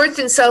self-worth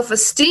and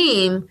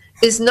self-esteem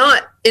is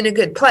not in a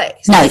good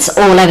place. No, it's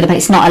all over the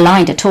place. It's not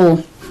aligned at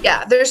all.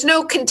 Yeah, there's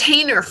no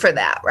container for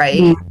that,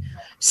 right?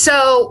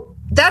 So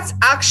that's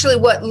actually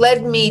what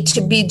led me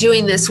to be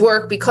doing this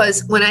work,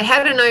 because when I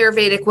had an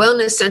Ayurvedic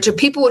wellness center,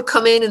 people would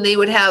come in and they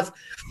would have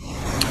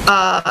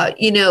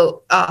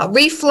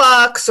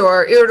reflux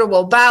or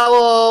irritable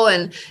bowel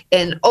and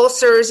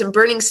ulcers and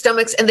burning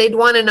stomachs, and they'd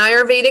want an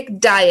Ayurvedic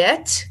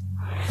diet.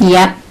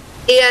 Yeah.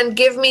 And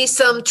give me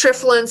some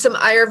trifle and some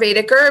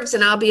Ayurvedic herbs,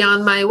 and I'll be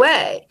on my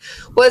way.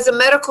 Well, as a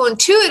medical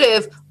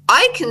intuitive,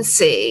 I can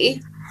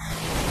see,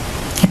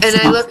 and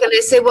I look and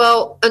I say,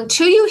 well,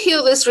 until you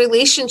heal this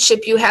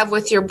relationship you have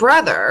with your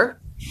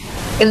brother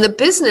and the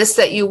business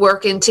that you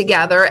work in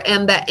together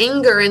and the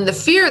anger and the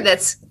fear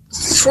that's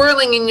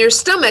swirling in your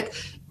stomach,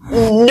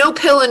 no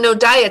pill and no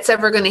diet's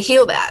ever going to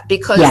heal that,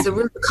 because the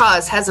root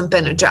cause hasn't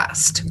been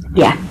addressed.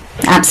 Yeah,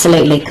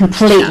 absolutely.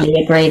 Completely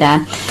agree there.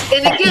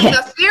 And again,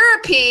 the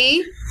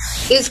therapy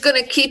is going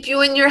to keep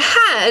you in your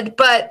head,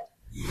 but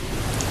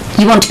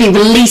you want to be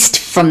released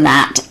from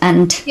that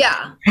and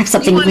have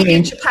something you want new. to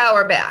get your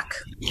power back.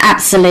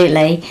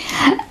 Absolutely.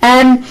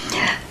 I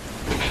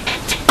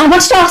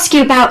wanted to ask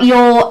you about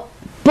your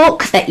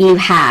book that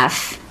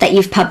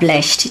you've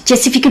published.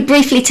 Just if you could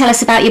briefly tell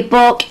us about your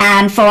book,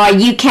 and for our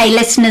UK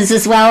listeners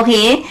as well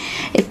here.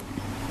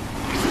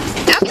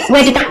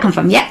 Where did that come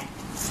from? Yeah.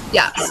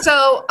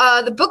 So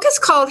the book is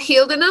called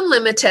Healed and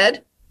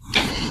Unlimited,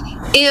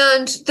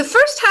 and the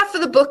first half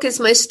of the book is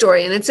my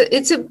story, and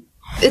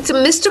it's a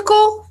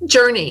mystical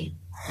journey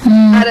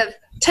out of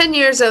 10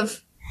 years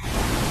of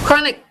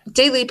chronic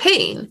daily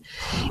pain,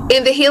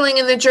 and the healing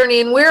and the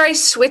journey, and where I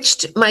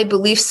switched my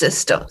belief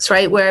systems,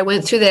 right? Where I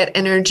went through that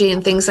energy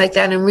and things like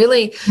that. And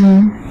really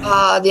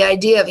the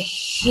idea of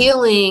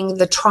healing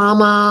the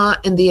trauma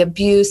and the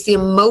abuse, the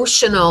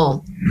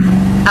emotional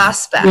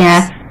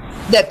aspects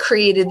that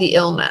created the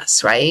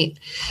illness, right?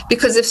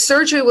 Because if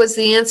surgery was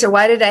the answer,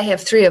 why did I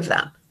have 3 of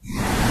them?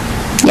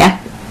 Yeah.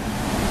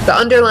 The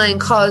underlying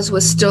cause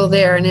was still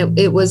there, and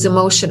it was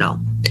emotional.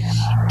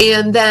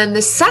 And then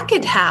the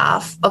second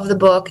half of the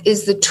book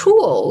is the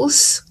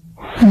tools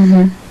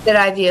that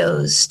I've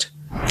used.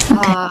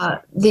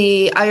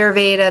 The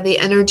Ayurveda, the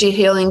energy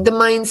healing, the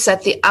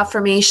mindset, the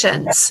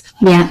affirmations.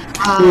 Yeah,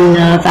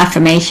 love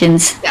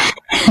affirmations.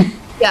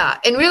 Yeah,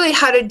 and really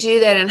how to do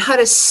that and how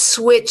to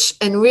switch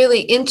and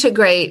really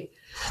integrate.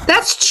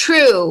 That's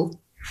true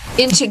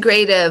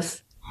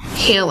integrative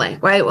healing,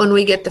 right? When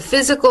we get the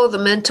physical, the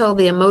mental,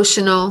 the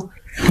emotional,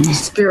 the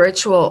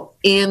spiritual,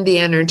 and the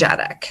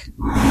energetic.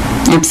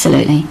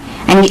 Absolutely.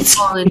 And it's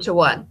all into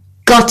one.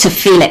 Got to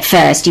feel it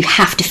first. You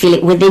have to feel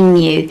it within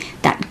you,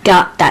 that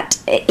gut, that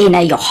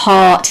your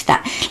heart,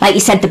 that, like you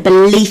said, the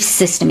belief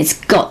system, it's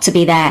got to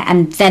be there,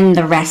 and then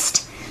the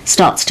rest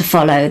starts to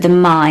follow, the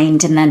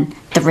mind, and then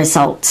the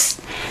results.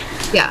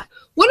 Yeah.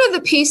 One of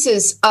the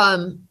pieces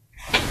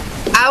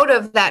out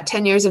of that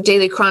 10 years of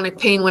daily chronic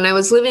pain, when I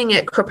was living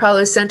at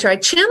Kripalu Center, I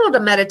channeled a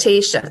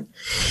meditation,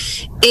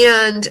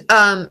 and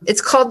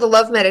it's called the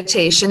Love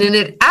Meditation, and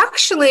it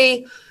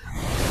actually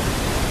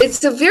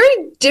it's a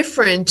very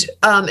different,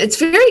 it's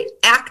very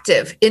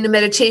active in a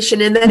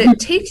meditation in that it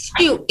takes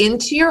you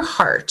into your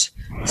heart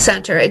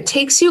center. It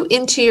takes you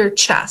into your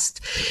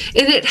chest,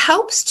 and it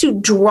helps to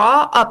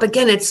draw up.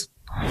 Again, it's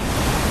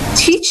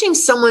teaching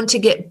someone to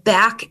get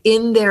back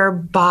in their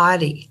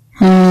body.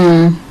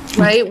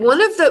 Right?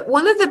 One of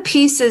the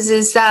pieces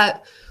is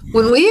that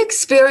when we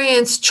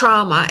experience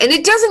trauma, and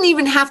it doesn't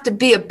even have to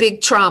be a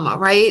big trauma,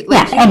 right?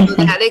 Like,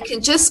 that it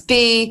can just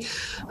be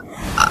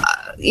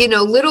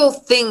little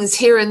things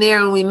here and there,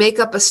 and we make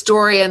up a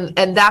story, and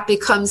that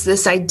becomes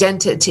this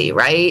identity,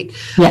 right?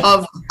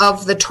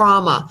 Of the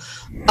trauma.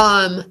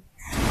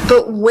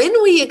 But when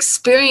we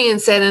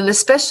experience it, and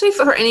especially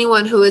for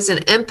anyone who is an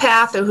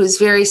empath or who's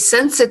very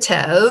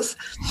sensitive,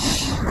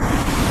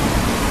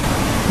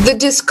 the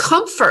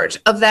discomfort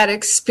of that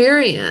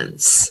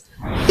experience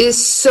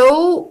is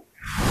so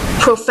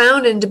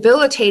profound and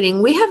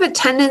debilitating. We have a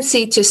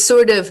tendency to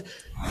sort of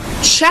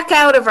check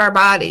out of our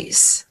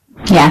bodies.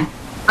 Yeah.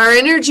 Our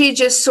energy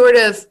just sort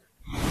of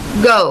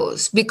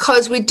goes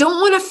because we don't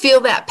want to feel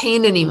that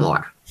pain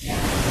anymore.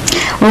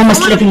 We're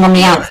almost living on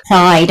the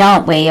outside,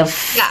 aren't we, of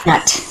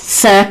that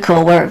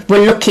circle. We're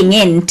looking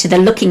into the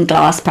looking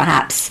glass,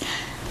 perhaps.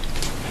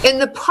 And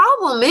the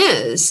problem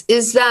is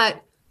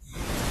that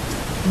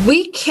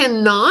we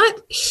cannot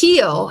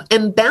heal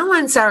and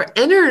balance our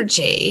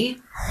energy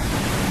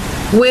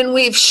when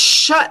we've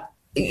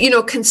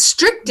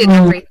constricted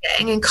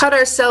everything and cut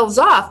ourselves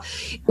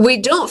off. We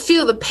don't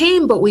feel the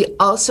pain, but we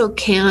also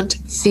can't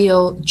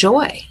feel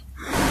joy.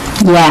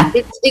 Yeah.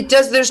 It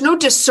does. There's no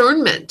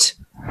discernment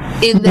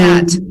in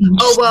that.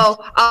 Oh,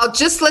 well, I'll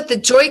just let the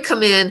joy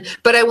come in,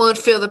 but I won't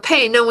feel the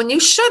pain. No, when you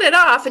shut it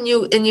off and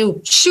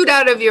you shoot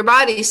out of your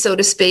body, so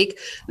to speak,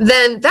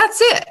 then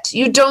that's it.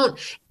 You don't.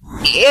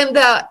 And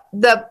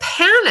the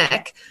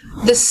panic,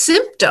 the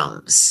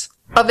symptoms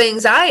of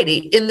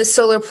anxiety in the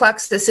solar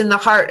plexus, in the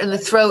heart and the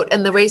throat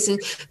and the racing,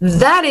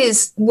 that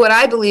is what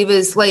I believe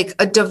is like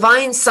a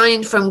divine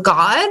sign from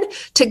God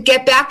to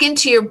get back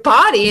into your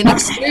body and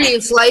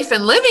experience life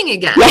and living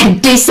again. Yeah,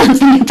 do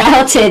something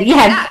about it.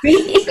 Yeah,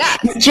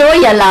 enjoy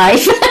your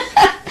life.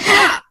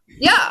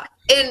 Yeah.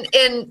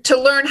 And to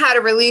learn how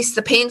to release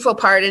the painful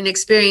part and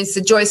experience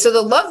the joy. So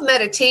the love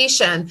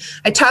meditation,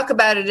 I talk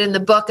about it in the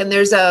book, and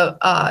there's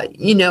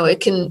it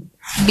can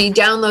be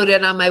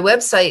downloaded on my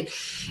website.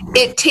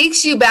 It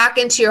takes you back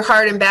into your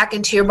heart and back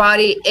into your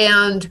body,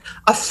 and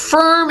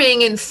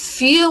affirming and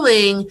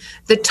feeling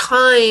the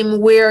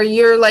time where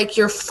you're like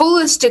your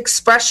fullest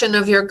expression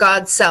of your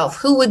God self.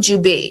 Who would you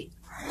be?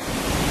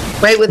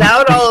 Right?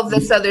 Without all of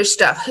this other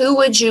stuff, who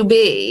would you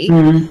be?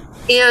 Mm-hmm.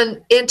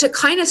 And to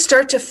kind of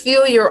start to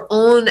feel your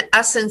own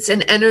essence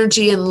and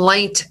energy and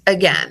light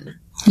again.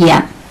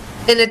 Yeah.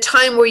 In a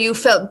time where you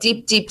felt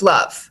deep, deep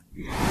love.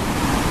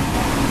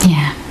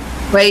 Yeah.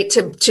 Right?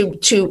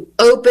 To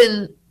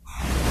open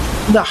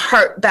the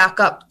heart back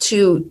up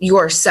to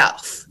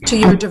yourself, to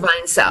your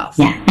divine self.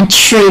 Yeah, and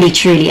truly,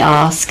 truly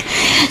ask.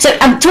 So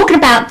I'm talking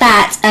about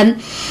that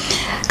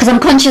because I'm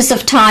conscious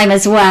of time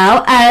as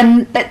well.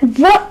 But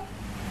what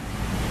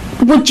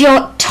would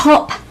your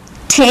top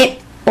tip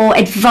or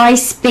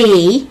advice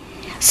be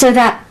so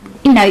that,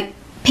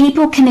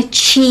 people can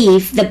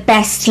achieve the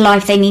best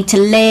life they need to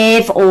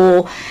live,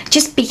 or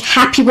just be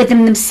happy with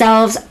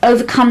themselves,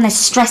 overcome the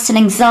stress and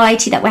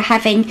anxiety that we're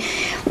having?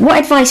 What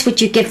advice would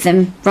you give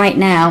them right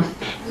now?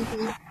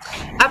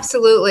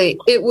 Absolutely.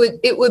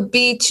 It would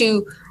be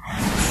to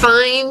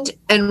find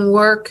and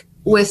work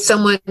with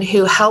someone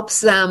who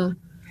helps them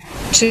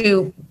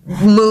to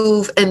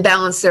move and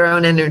balance their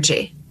own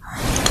energy.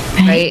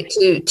 Right?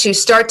 To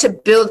start to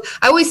build.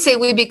 I always say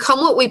we become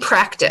what we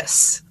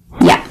practice.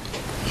 Yeah.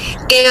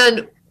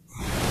 And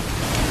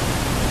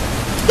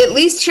at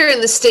least here in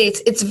the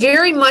States, it's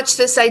very much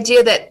this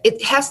idea that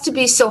it has to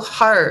be so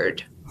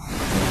hard.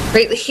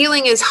 Right? The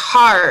healing is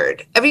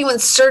hard.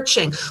 Everyone's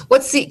searching.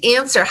 What's the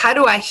answer? How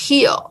do I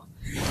heal?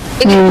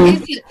 And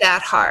it isn't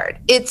that hard.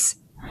 It's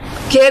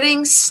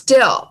getting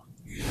still.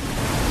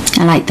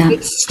 I like that.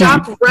 It's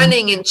stop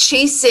running and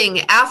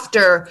chasing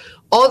after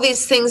all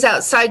these things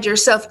outside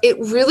yourself. It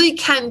really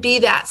can be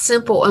that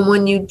simple. And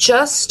when you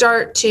just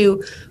start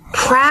to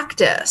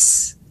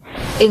practice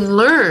and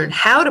learn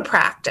how to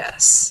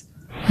practice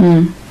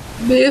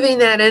moving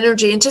that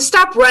energy, and to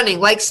stop running,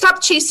 like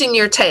stop chasing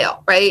your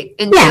tail, right?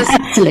 And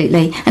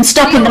absolutely. And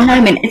stop in the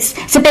moment.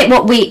 It's a bit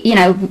what we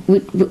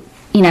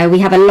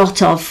have a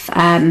lot of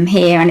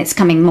here, and it's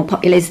coming more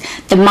popular, is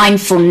the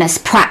mindfulness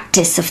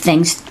practice of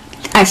things.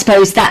 I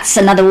suppose that's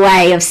another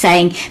way of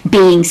saying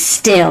being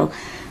still.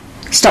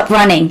 Stop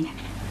running,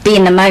 be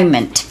in the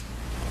moment.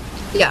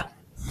 Yeah.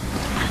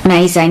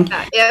 Amazing.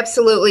 Yeah,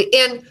 absolutely.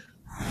 And,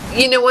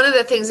 one of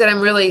the things that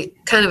I'm really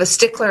kind of a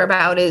stickler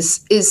about is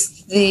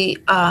the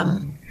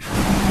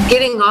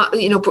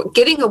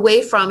getting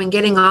away from and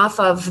getting off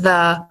of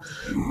the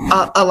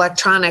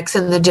electronics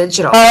and the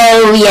digital.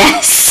 Oh,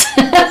 yes.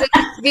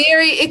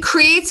 It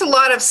creates a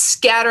lot of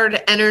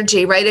scattered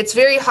energy, right? It's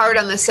very hard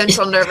on the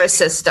central nervous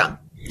system.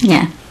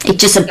 Yeah. It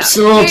just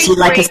absorbs you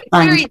like a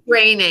sponge. Very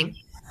draining.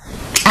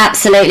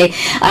 Absolutely.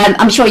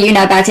 I'm sure you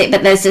know about it,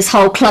 but there's this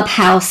whole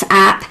Clubhouse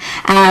app,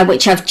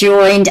 which I've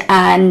joined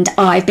and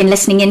I've been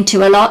listening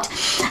into a lot.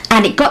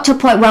 And it got to a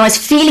point where I was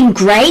feeling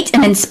great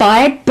and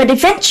inspired, but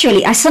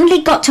eventually I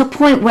suddenly got to a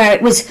point where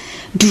it was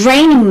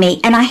draining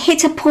me. And I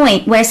hit a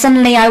point where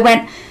suddenly I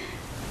went,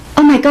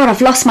 oh my God,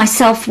 I've lost my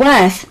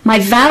self-worth, my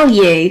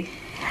value.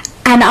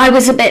 And I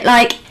was a bit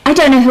like, I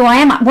don't know who I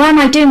am. Why am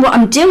I doing what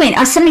I'm doing?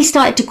 I suddenly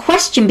started to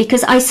question,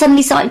 because I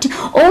suddenly started to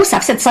also,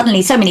 I've said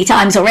suddenly so many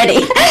times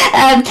already,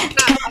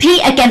 to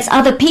compete against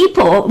other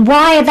people.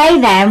 Why are they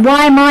there? And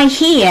why am I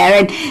here?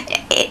 And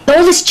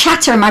all this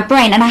chatter in my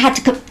brain. And I had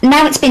to,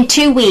 now it's been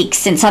 2 weeks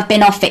since I've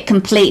been off it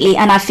completely,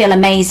 and I feel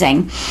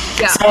amazing.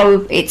 Yeah.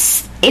 So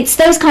it's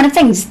those kind of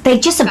things. They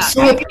just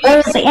absorb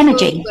all the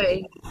energy.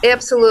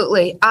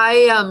 Absolutely.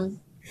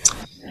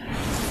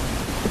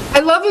 I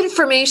love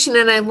information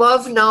and I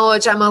love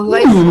knowledge. I'm a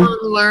lifelong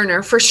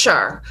learner for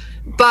sure.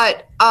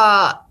 But,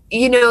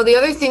 the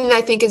other thing that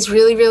I think is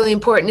really, really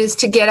important is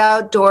to get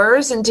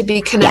outdoors and to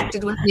be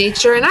connected with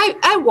nature. And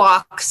I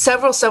walk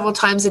several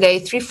times a day,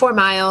 3-4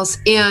 miles,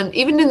 and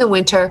even in the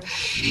winter.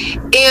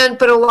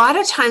 But a lot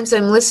of times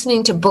I'm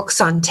listening to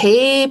books on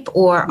tape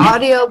or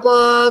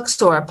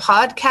audiobooks or a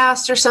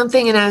podcast or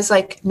something. And I was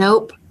like,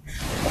 nope,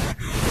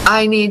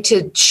 I need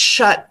to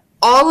shut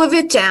all of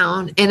it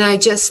down. And I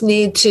just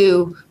need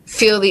to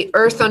feel the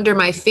earth under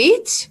my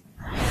feet,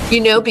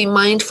 be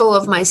mindful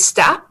of my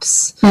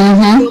steps,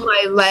 feel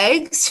my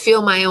legs,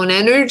 feel my own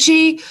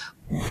energy,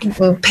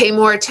 pay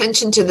more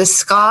attention to the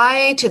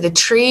sky, to the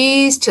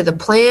trees, to the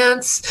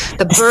plants.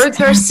 The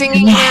birds are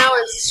singing now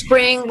in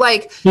spring,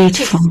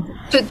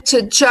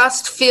 to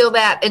just feel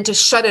that and to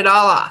shut it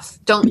all off.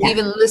 Don't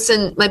even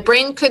listen. My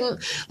brain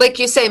couldn't, like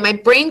you say,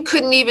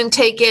 even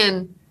take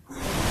in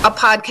a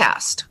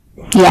podcast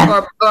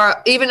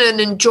or even an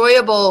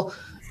enjoyable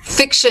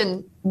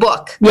fiction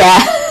book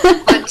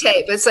on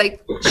tape. It's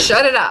like,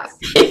 shut it off.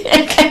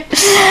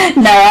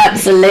 No,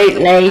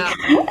 absolutely.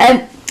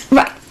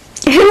 Right.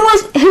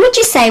 Who would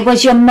you say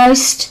was your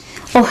most,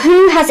 or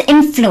who has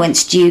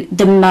influenced you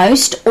the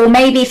most, or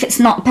maybe if it's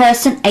not a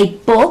person, a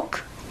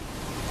book?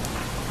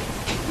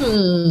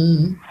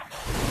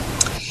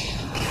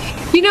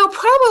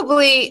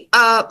 Probably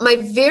my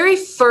very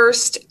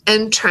first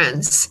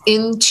entrance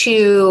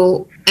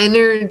into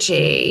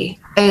energy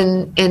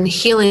and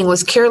healing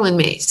was Carolyn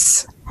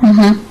Myss.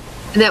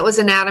 And that was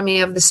Anatomy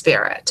of the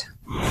Spirit.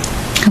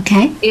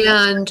 Okay.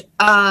 And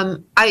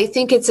I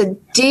think it's a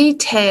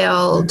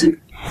detailed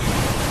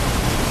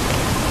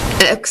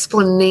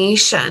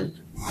explanation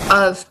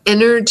of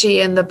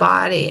energy in the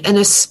body and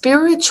a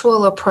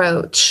spiritual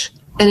approach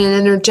and an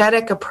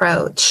energetic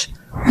approach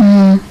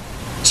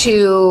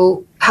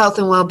to health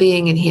and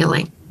well-being and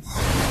healing.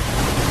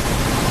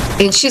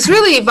 And she's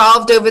really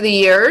evolved over the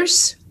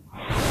years.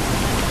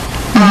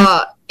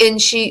 And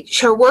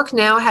her work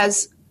now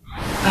has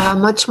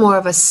much more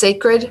of a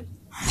sacred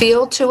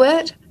feel to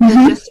it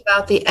than just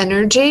about the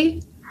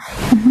energy.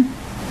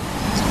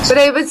 But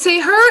I would say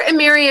her and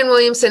Marianne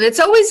Williamson, it's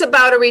always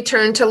about a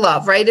return to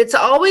love, right? It's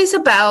always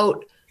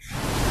about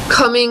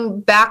coming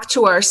back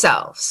to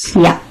ourselves.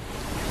 Yeah.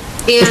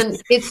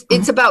 And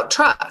it's about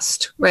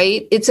trust,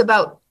 right? It's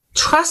about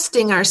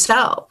trusting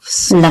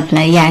ourselves.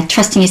 Lovely, yeah.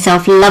 Trusting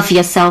yourself, love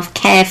yourself,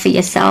 care for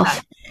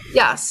yourself.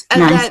 Yes.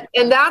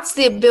 And that's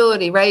the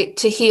ability, right,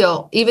 to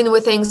heal, even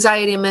with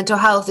anxiety and mental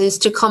health, is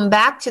to come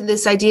back to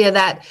this idea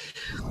that,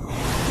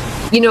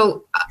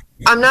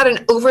 I'm not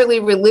an overly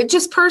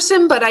religious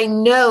person, but I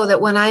know that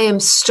when I am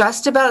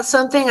stressed about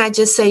something, I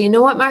just say, you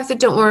know what, Martha,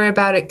 don't worry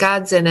about it.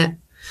 God's in it.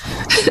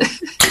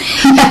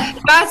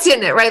 God's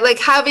in it, right? Like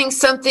having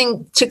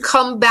something to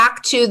come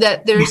back to,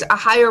 that there's a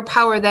higher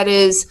power that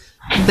is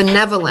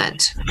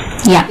benevolent.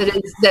 Yeah.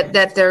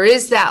 That there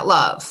is that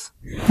love.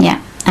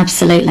 Yeah,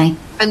 absolutely.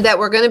 And that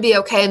we're going to be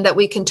okay, and that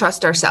we can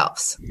trust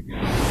ourselves,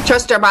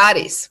 trust our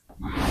bodies.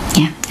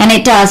 Yeah, and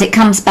it does. It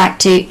comes back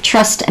to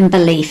trust and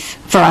belief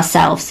for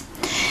ourselves.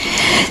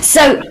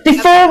 So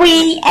before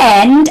we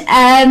end,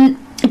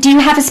 do you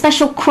have a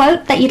special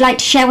quote that you'd like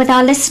to share with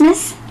our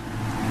listeners?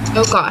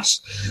 Oh, gosh.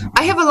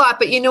 I have a lot,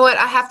 but you know what?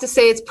 I have to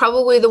say it's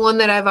probably the one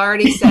that I've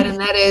already said, and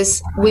that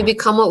is, we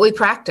become what we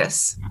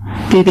practice.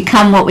 We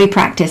become what we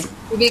practice.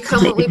 We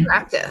become what we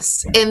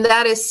practice. And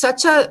that is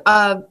such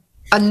a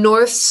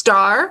North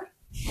Star.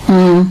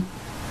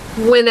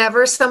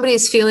 Whenever somebody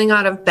is feeling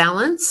out of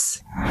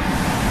balance,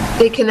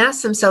 they can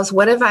ask themselves,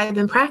 what have I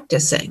been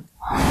practicing?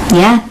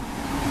 Yeah.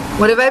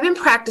 What have I been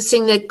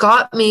practicing that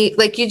got me,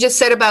 like you just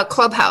said about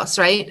Clubhouse,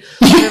 right?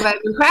 What have I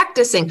been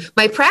practicing?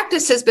 My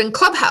practice has been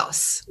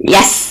Clubhouse.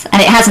 Yes,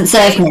 and it hasn't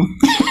served me.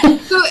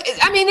 So,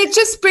 I mean, it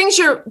just brings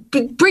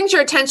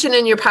your attention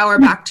and your power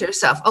back to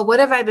yourself. Oh, what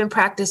have I been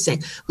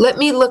practicing? Let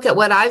me look at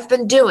what I've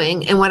been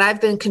doing and what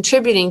I've been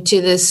contributing to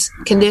this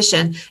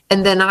condition,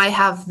 and then I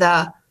have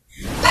the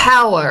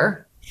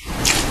power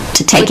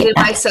to take within it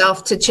back.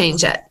 Myself to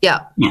change it.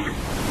 Yeah.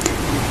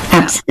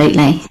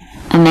 Absolutely.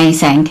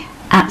 Amazing.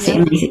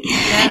 Absolutely amazing.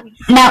 Yeah.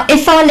 Now,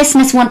 if our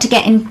listeners want to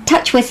get in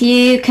touch with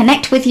you,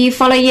 connect with you,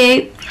 follow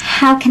you,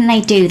 how can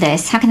they do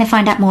this? How can they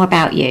find out more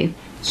about you?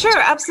 Sure,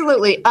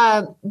 absolutely.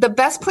 The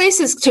best place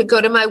is to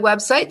go to my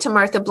website,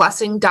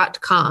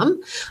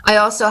 tamarthablessing.com. I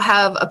also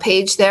have a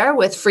page there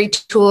with free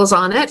tools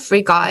on it,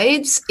 free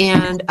guides,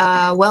 and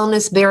a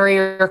wellness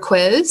barrier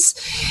quiz.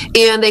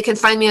 And they can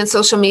find me on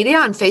social media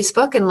on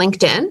Facebook and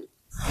LinkedIn.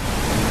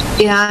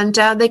 And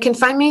they can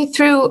find me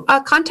through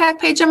a contact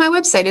page on my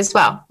website as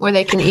well, where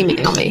they can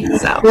email me.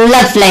 So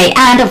lovely.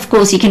 And of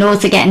course, you can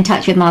also get in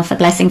touch with Martha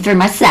Blessing through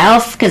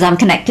myself, because I'm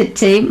connected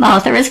to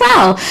Martha as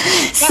well.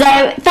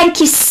 So thank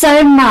you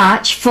so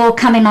much for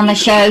coming on the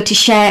show to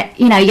share,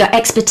 your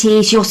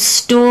expertise, your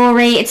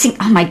story.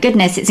 Oh my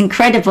goodness, it's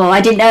incredible.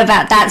 I didn't know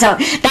about that. So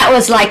that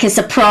was like a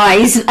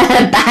surprise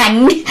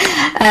bang.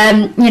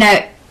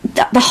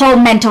 The whole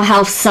mental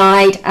health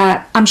side,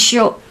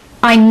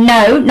 I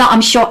know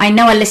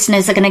our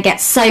listeners are going to get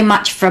so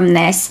much from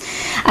this,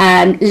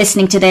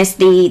 listening to this,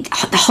 the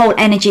whole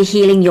energy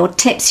healing, your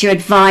tips, your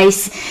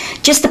advice,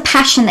 just the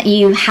passion that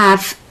you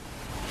have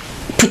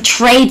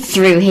portrayed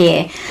through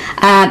here.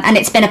 And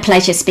it's been a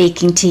pleasure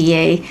speaking to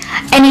you.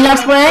 Any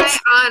last words?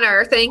 My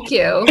honor. Thank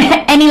you.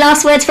 Any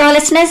last words for our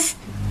listeners?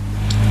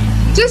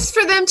 Just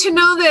for them to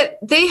know that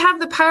they have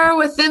the power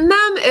within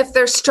them if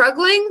they're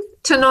struggling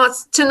to not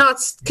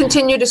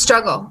continue to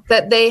struggle,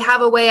 that they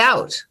have a way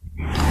out.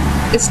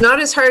 It's not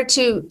as hard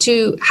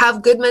to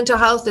have good mental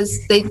health as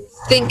they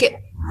think it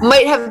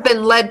might have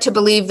been led to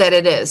believe that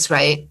it is,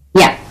 right?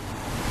 Yeah.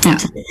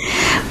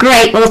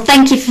 Great. Well,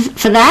 thank you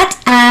for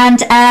that.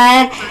 And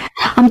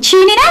I'm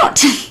tuning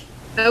out.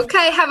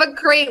 Okay. Have a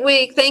great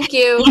week. Thank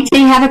you. You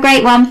too. Have a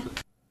great one.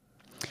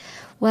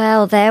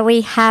 Well, there we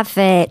have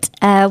it.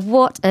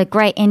 What a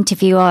great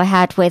interview I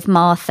had with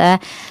Martha.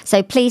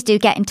 So please do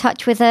get in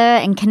touch with her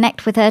and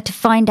connect with her to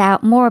find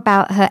out more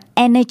about her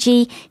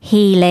energy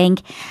healing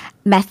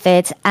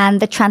methods and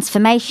the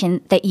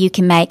transformation that you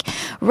can make.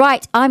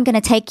 Right, I'm going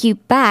to take you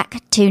back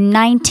to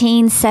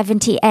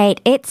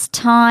 1978. It's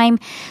time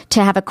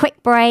to have a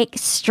quick break,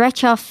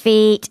 stretch our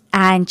feet,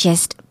 and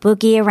just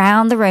boogie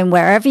around the room.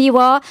 Wherever you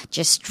are,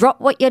 just drop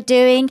what you're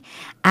doing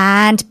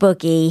and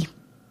boogie.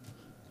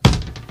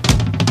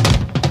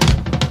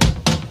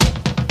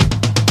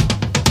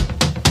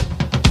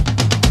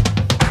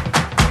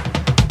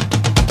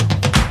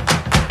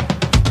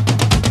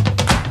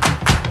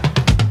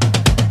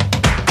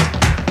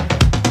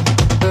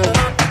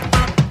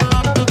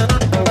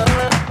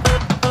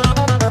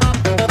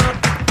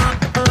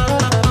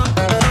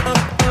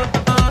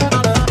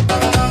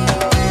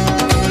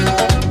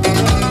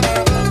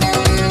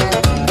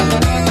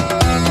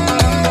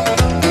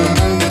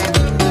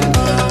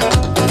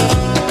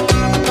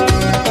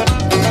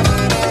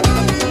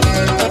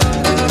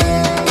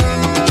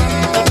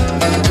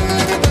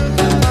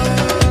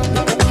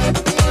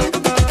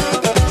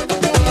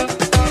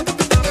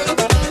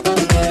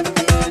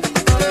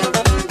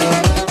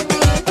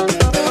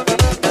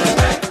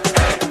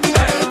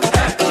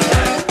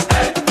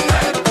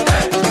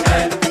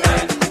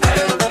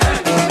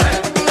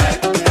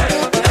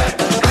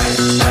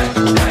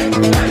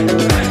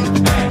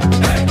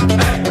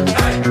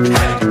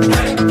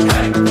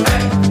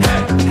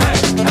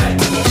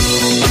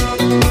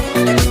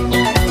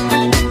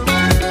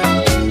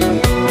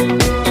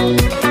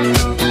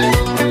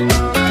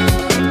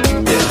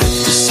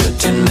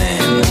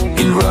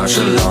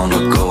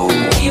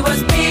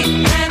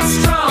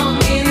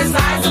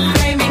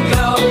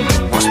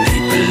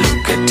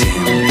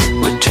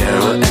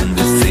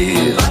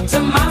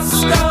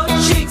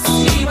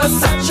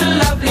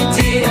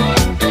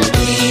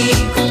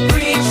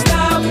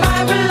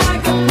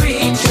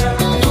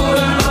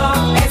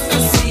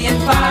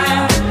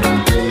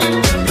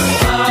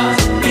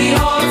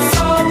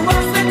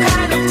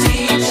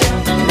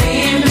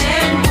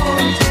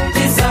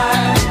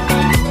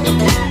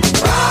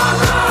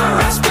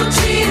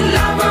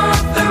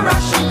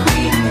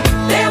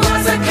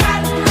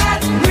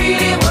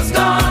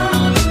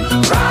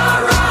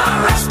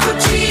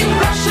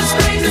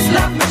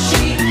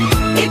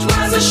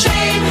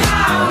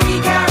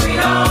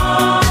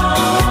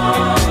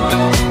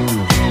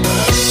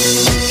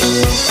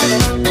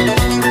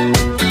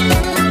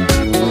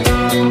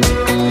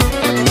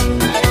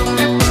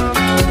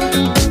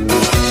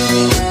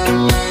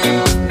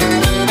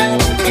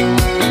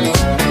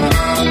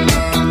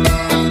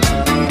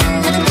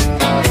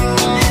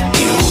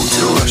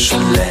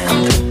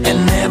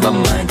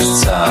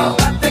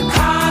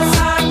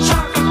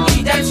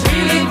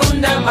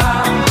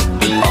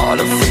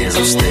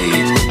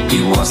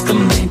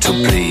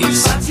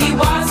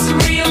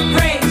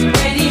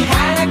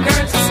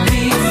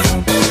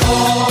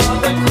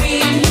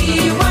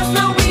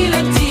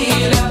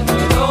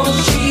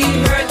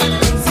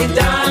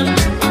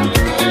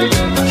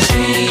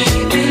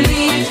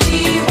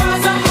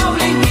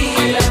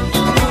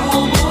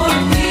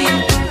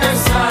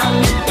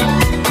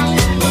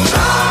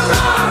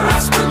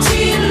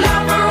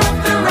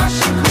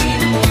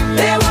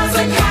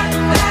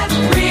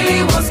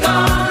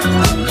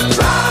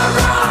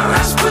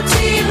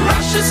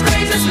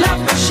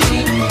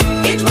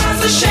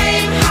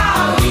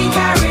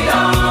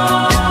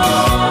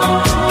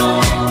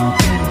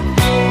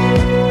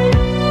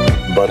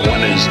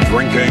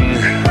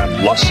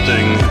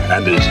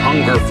 and his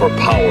hunger for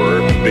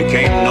power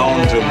became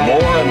known to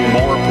more and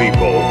more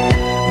people,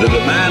 the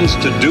demands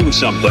to do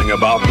something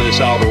about this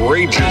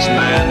outrageous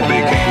man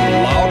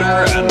became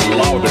louder and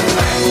louder.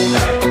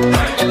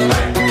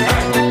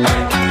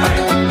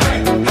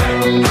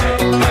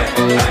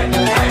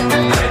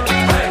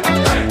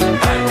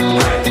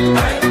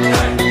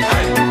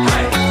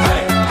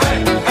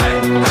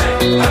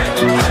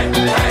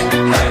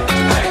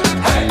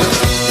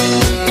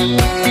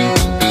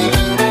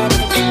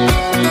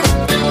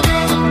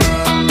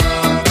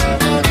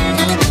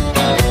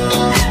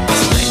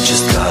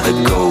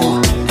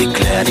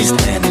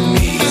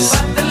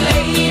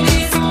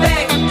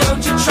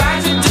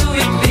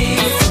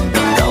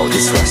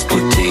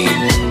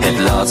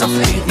 Of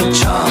hate and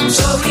charms.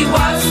 So he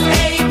was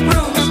a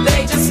bruise,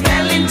 they just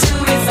fell into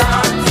his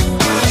arms.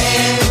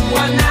 And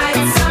one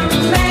night some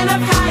men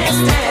of higher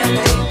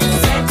standing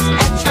set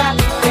a trap,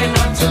 they're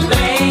not to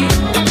blame.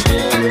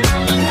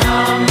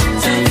 Come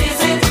to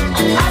visit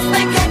us,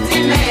 they kept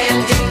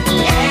demanding,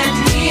 and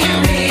he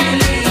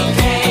really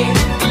came.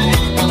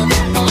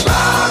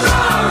 Rah,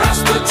 rah,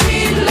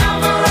 Rasputin,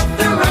 lover of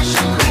the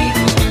Russian queen.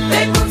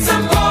 They put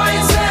some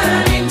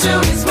poison into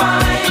his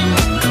wine.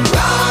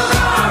 Rah,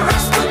 rah,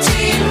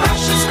 Rasputin,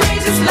 Russia's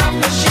greatest love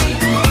machine.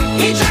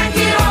 He drank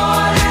it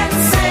all and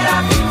said,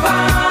 I'll be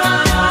fine.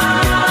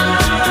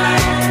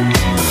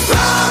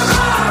 Rah,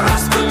 rah,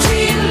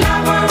 Rasputin,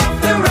 lover of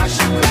the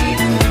Russian queen.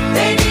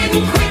 They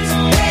didn't quit,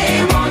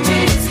 they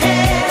wanted his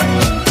head.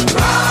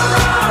 Rah,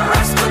 rah,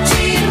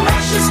 Rasputin,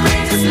 Russia's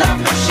greatest love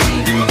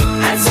machine.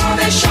 And so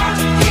they shot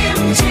him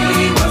till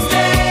he was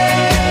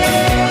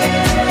dead.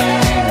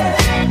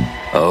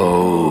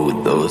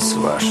 Oh, those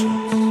Russians.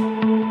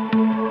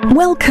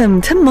 Welcome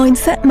to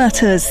Mindset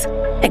Matters,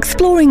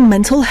 exploring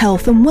mental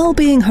health and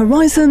well-being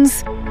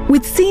horizons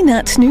with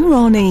Zeenat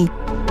Noorani.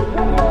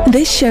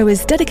 This show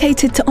is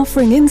dedicated to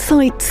offering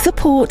insight,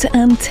 support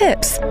and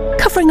tips,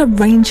 covering a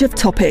range of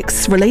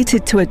topics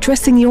related to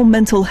addressing your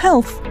mental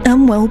health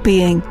and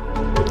well-being.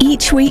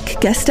 Each week,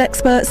 guest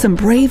experts and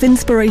brave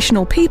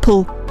inspirational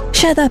people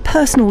share their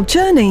personal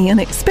journey and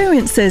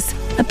experiences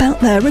about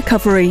their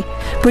recovery,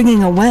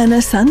 bringing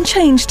awareness and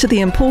change to the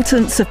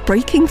importance of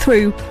breaking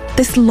through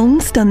this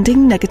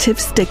long-standing negative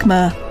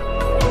stigma.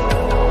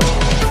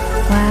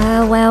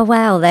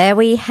 Well, there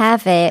we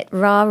have it.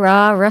 Rah,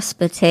 rah,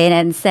 Rasputin.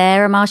 And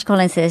Sarah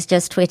Marsh-Collins has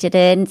just tweeted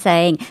in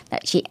saying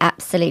that she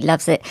absolutely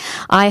loves it.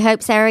 I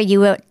hope, Sarah,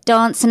 you were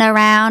dancing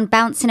around,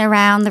 bouncing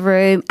around the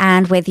room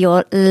and with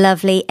your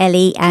lovely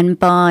Ellie and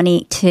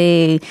Barney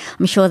too.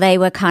 I'm sure they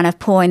were kind of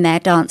pouring their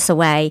dance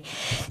away.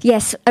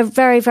 Yes, a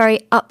very,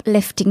 very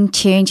uplifting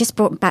tune. Just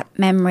brought back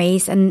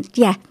memories. And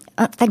yeah,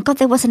 thank God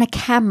there wasn't a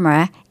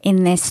camera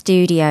in this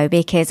studio,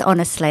 because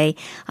honestly,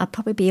 I'd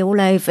probably be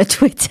all over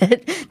Twitter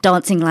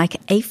dancing like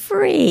a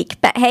freak.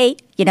 But hey,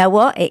 you know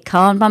what? It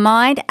calmed my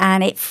mind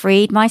and it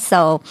freed my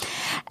soul.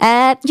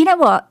 You know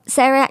what?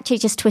 Sarah actually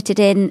just tweeted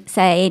in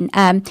saying,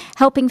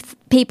 helping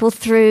people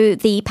through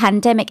the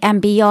pandemic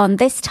and beyond.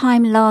 This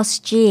time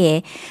last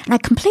year, and I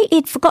completely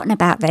had forgotten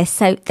about this.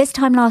 So this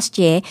time last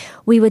year,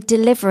 we were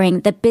delivering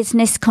the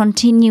Business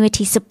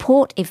Continuity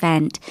Support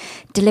event,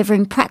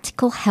 delivering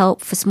practical help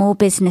for small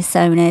business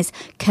owners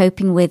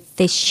coping with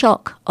this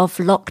shock of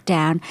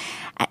lockdown.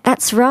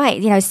 That's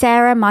right. You know,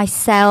 Sarah,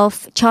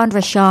 myself, Chandra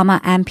Sharma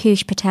and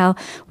Piyush Patel,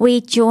 we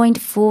joined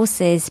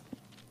forces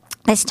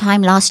this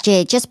time last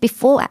year, just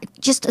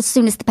as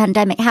soon as the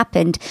pandemic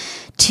happened,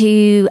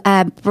 to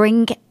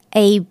bring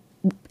an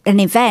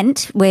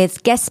event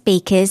with guest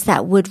speakers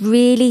that would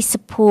really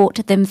support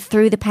them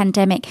through the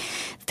pandemic,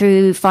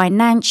 through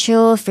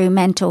financial, through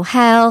mental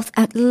health,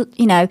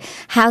 you know,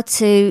 how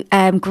to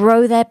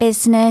grow their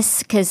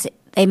business, because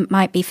they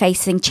might be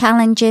facing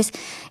challenges.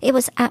 It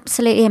was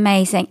absolutely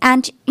amazing.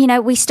 And, you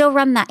know, we still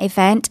run that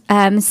event,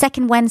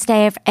 second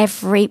Wednesday of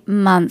every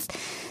month.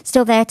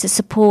 Still there to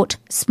support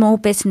small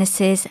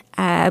businesses,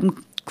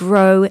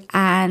 grow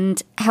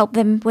and help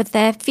them with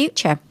their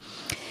future.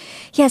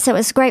 Yeah, so it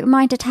was a great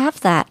reminder to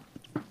have that.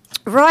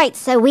 Right,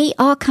 so we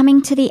are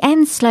coming to the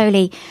end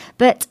slowly,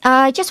 but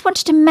I just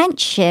wanted to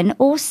mention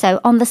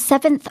also on the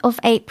 7th of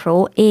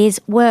April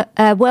is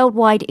a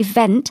worldwide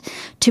event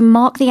to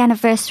mark the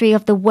anniversary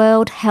of the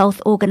World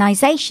Health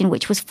Organization,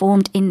 which was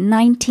formed in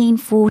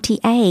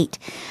 1948.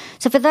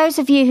 So for those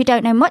of you who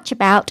don't know much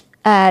about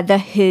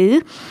the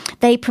WHO,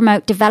 they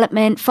promote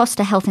development,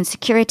 foster health and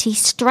security,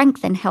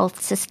 strengthen health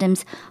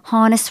systems,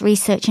 harness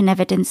research and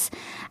evidence,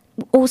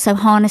 also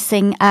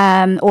enhancing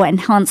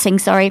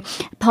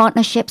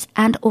partnerships,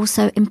 and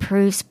also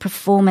improves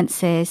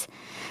performances.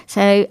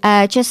 So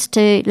just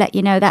to let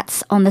you know,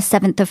 that's on the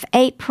 7th of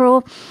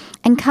April.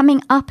 And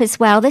coming up as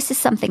well, this is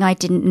something I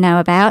didn't know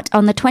about,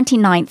 on the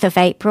 29th of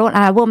April, and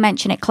I will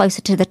mention it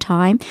closer to the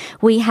time,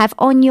 we have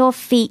On Your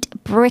Feet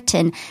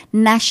Britain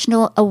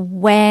National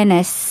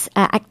Awareness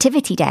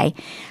Activity Day.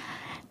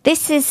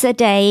 This is a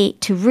day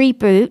to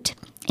reboot,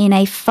 in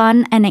a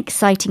fun and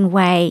exciting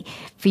way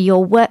for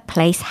your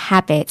workplace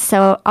habits.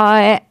 So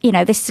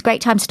this is a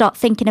great time to start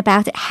thinking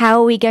about it.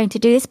 How are we going to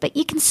do this? But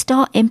you can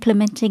start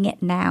implementing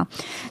it now.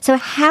 So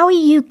how are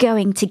you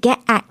going to get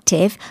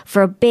active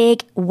for a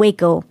big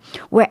wiggle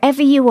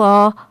wherever you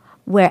are,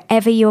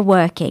 wherever you're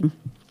working?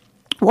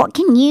 What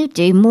can you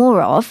do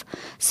more of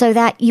so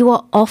that you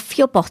are off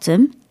your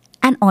bottom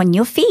and on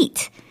your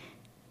feet?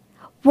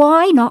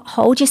 Why not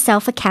hold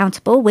yourself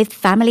accountable with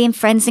family and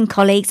friends and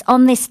colleagues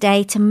on this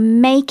day to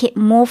make it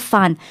more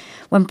fun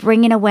when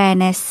bringing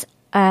awareness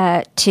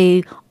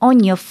to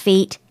On Your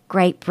Feet,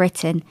 Great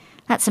Britain?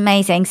 That's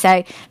amazing.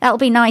 So that'll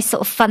be a nice sort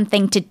of fun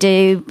thing to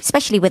do,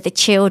 especially with the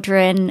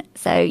children.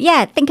 So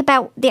yeah, think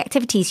about the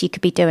activities you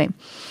could be doing.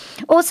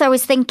 Also, I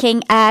was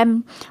thinking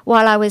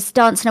while I was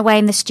dancing away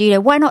in the studio,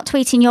 why not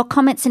tweeting your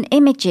comments and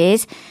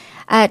images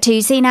to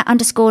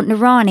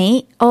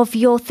Zinat_Noorani of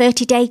your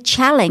 30-day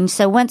challenge.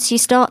 So once you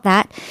start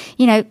that,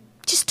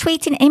 just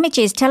tweeting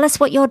images. Tell us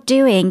what you're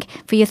doing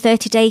for your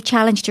 30-day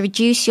challenge to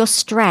reduce your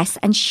stress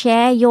and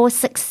share your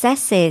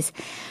successes.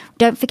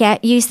 Don't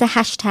forget, use the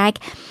hashtag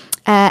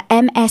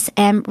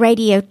MSM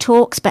Radio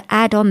Talks, but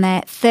add on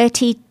there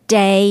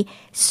 30-day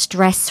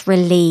stress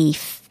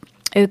relief.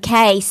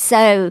 Okay,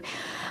 so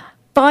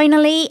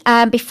finally,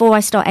 before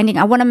I start ending,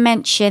 I want to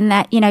mention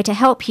that, to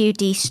help you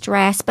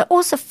de-stress, but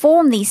also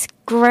form these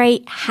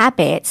great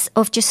habits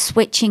of just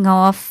switching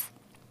off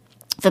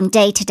from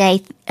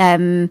day-to-day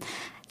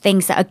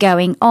things that are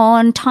going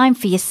on, time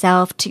for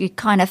yourself to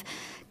kind of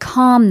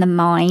calm the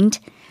mind.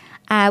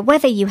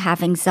 Whether you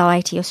have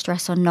anxiety or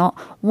stress or not,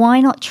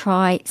 why not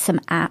try some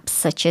apps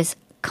such as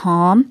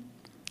Calm,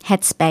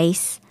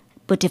 Headspace,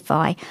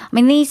 Buddhify? I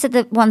mean, these are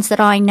the ones that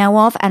I know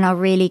of and are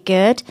really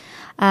good.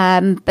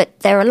 But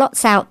there are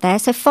lots out there.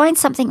 So find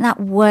something that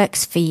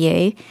works for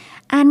you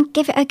and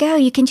give it a go.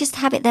 You can just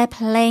have it there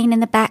playing in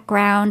the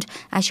background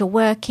as you're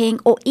working,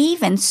 or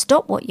even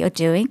stop what you're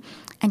doing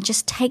and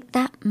just take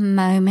that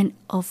moment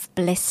of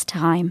bliss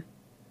time.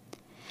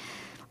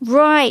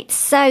 Right,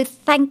 so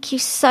thank you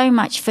so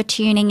much for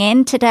tuning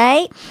in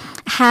today.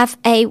 Have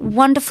a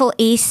wonderful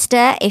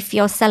Easter if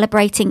you're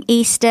celebrating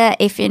Easter.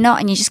 If you're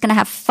not and you're just going to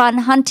have fun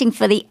hunting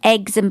for the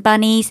eggs and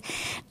bunnies,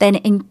 then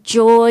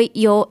enjoy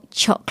your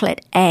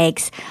chocolate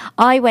eggs.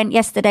 I went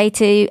yesterday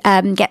to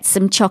get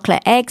some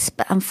chocolate eggs,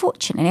 but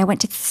unfortunately I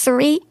went to four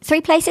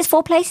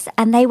places,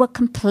 and they were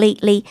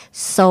completely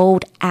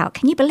sold out.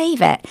 Can you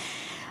believe it?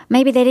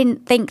 Maybe they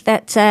didn't think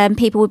that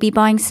people would be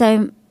buying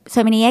so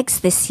many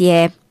eggs this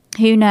year.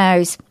 Who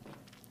knows?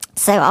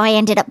 So I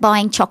ended up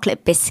buying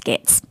chocolate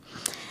biscuits.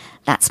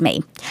 That's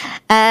me.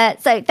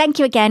 So thank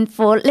you again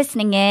for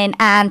listening in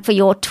and for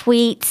your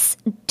tweets.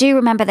 Do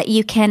remember that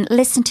you can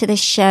listen to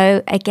this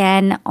show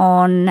again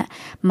on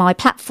my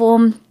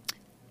platform,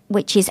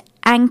 which is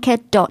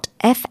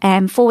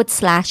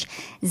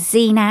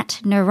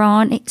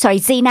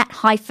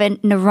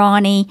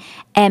anchor.fm/Zinat-Noorani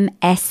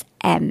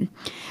MSM.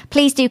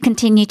 Please do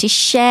continue to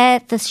share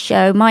the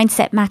show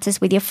Mindset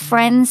Matters with your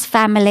friends,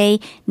 family,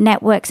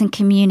 networks and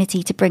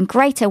community to bring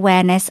greater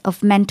awareness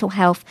of mental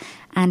health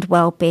and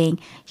well-being.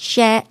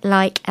 Share,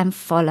 like and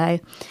follow.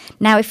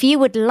 Now, if you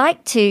would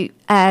like to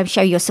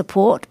show your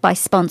support by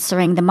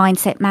sponsoring the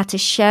Mindset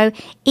Matters show,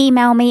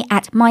 email me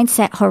at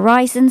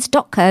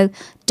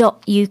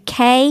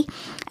mindsethorizons.co.uk.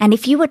 And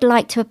if you would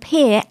like to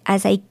appear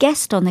as a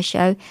guest on the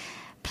show,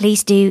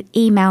 please do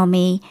email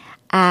me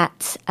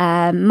at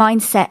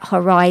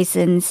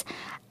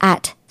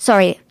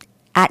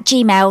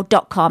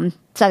mindsethorizons@gmail.com.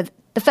 So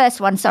the first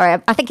one, sorry,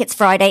 I think it's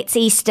Friday, it's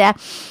Easter.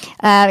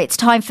 It's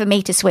time for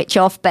me to switch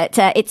off, but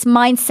it's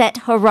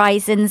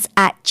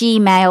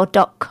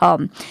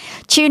mindsethorizons@gmail.com.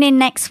 Tune in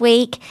next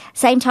week,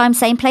 same time,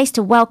 same place,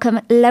 to welcome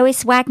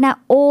Lois Wagner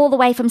all the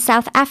way from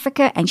South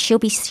Africa, and she'll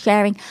be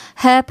sharing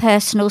her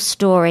personal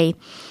story.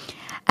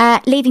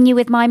 Leaving you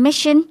with my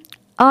mission.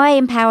 I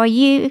empower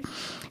you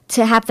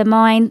to have the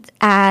mind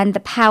and the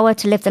power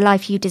to live the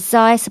life you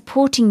desire,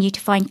 supporting you to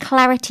find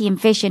clarity and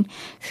vision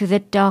through the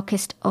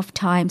darkest of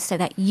times so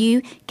that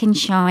you can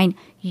shine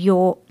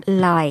your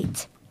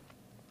light.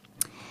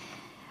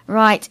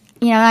 Right,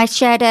 I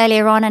shared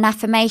earlier on an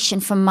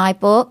affirmation from my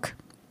book,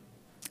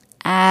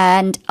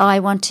 and I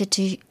wanted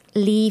to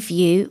leave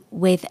you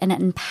with an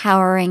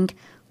empowering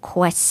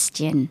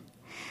question.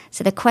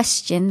 So the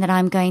question that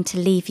I'm going to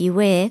leave you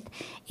with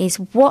is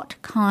what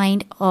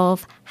kinds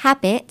of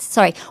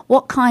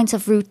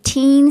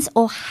routines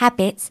or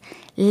habits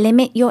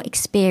limit your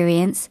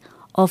experience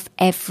of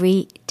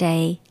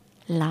everyday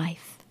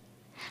life?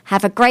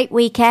 Have a great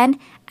weekend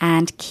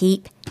and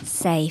keep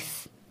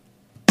safe.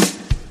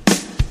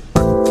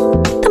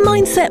 The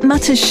Mindset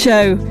Matters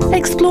Show,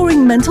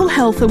 exploring mental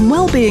health and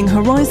well-being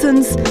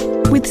horizons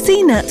with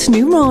Zinat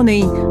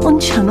Noorani on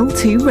Channel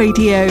 2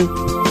 Radio.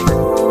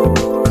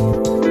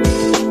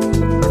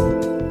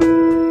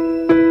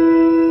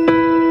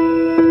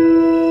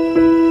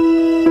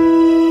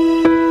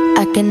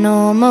 I can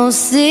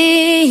almost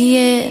see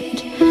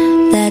it,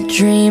 that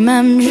dream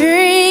I'm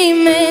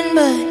dreaming,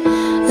 but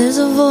there's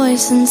a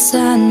voice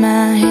inside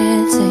my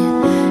head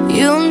saying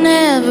you'll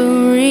never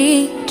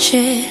reach reach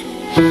it.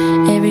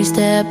 Every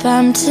step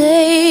I'm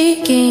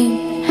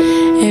taking,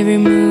 every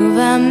move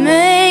I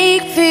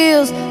make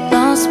feels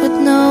lost with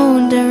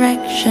no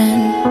direction.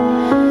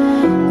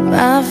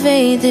 My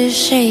faith is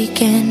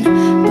shaken,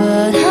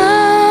 but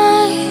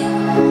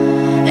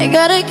I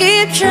gotta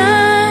keep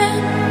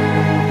trying.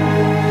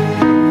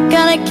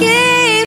 Gotta keep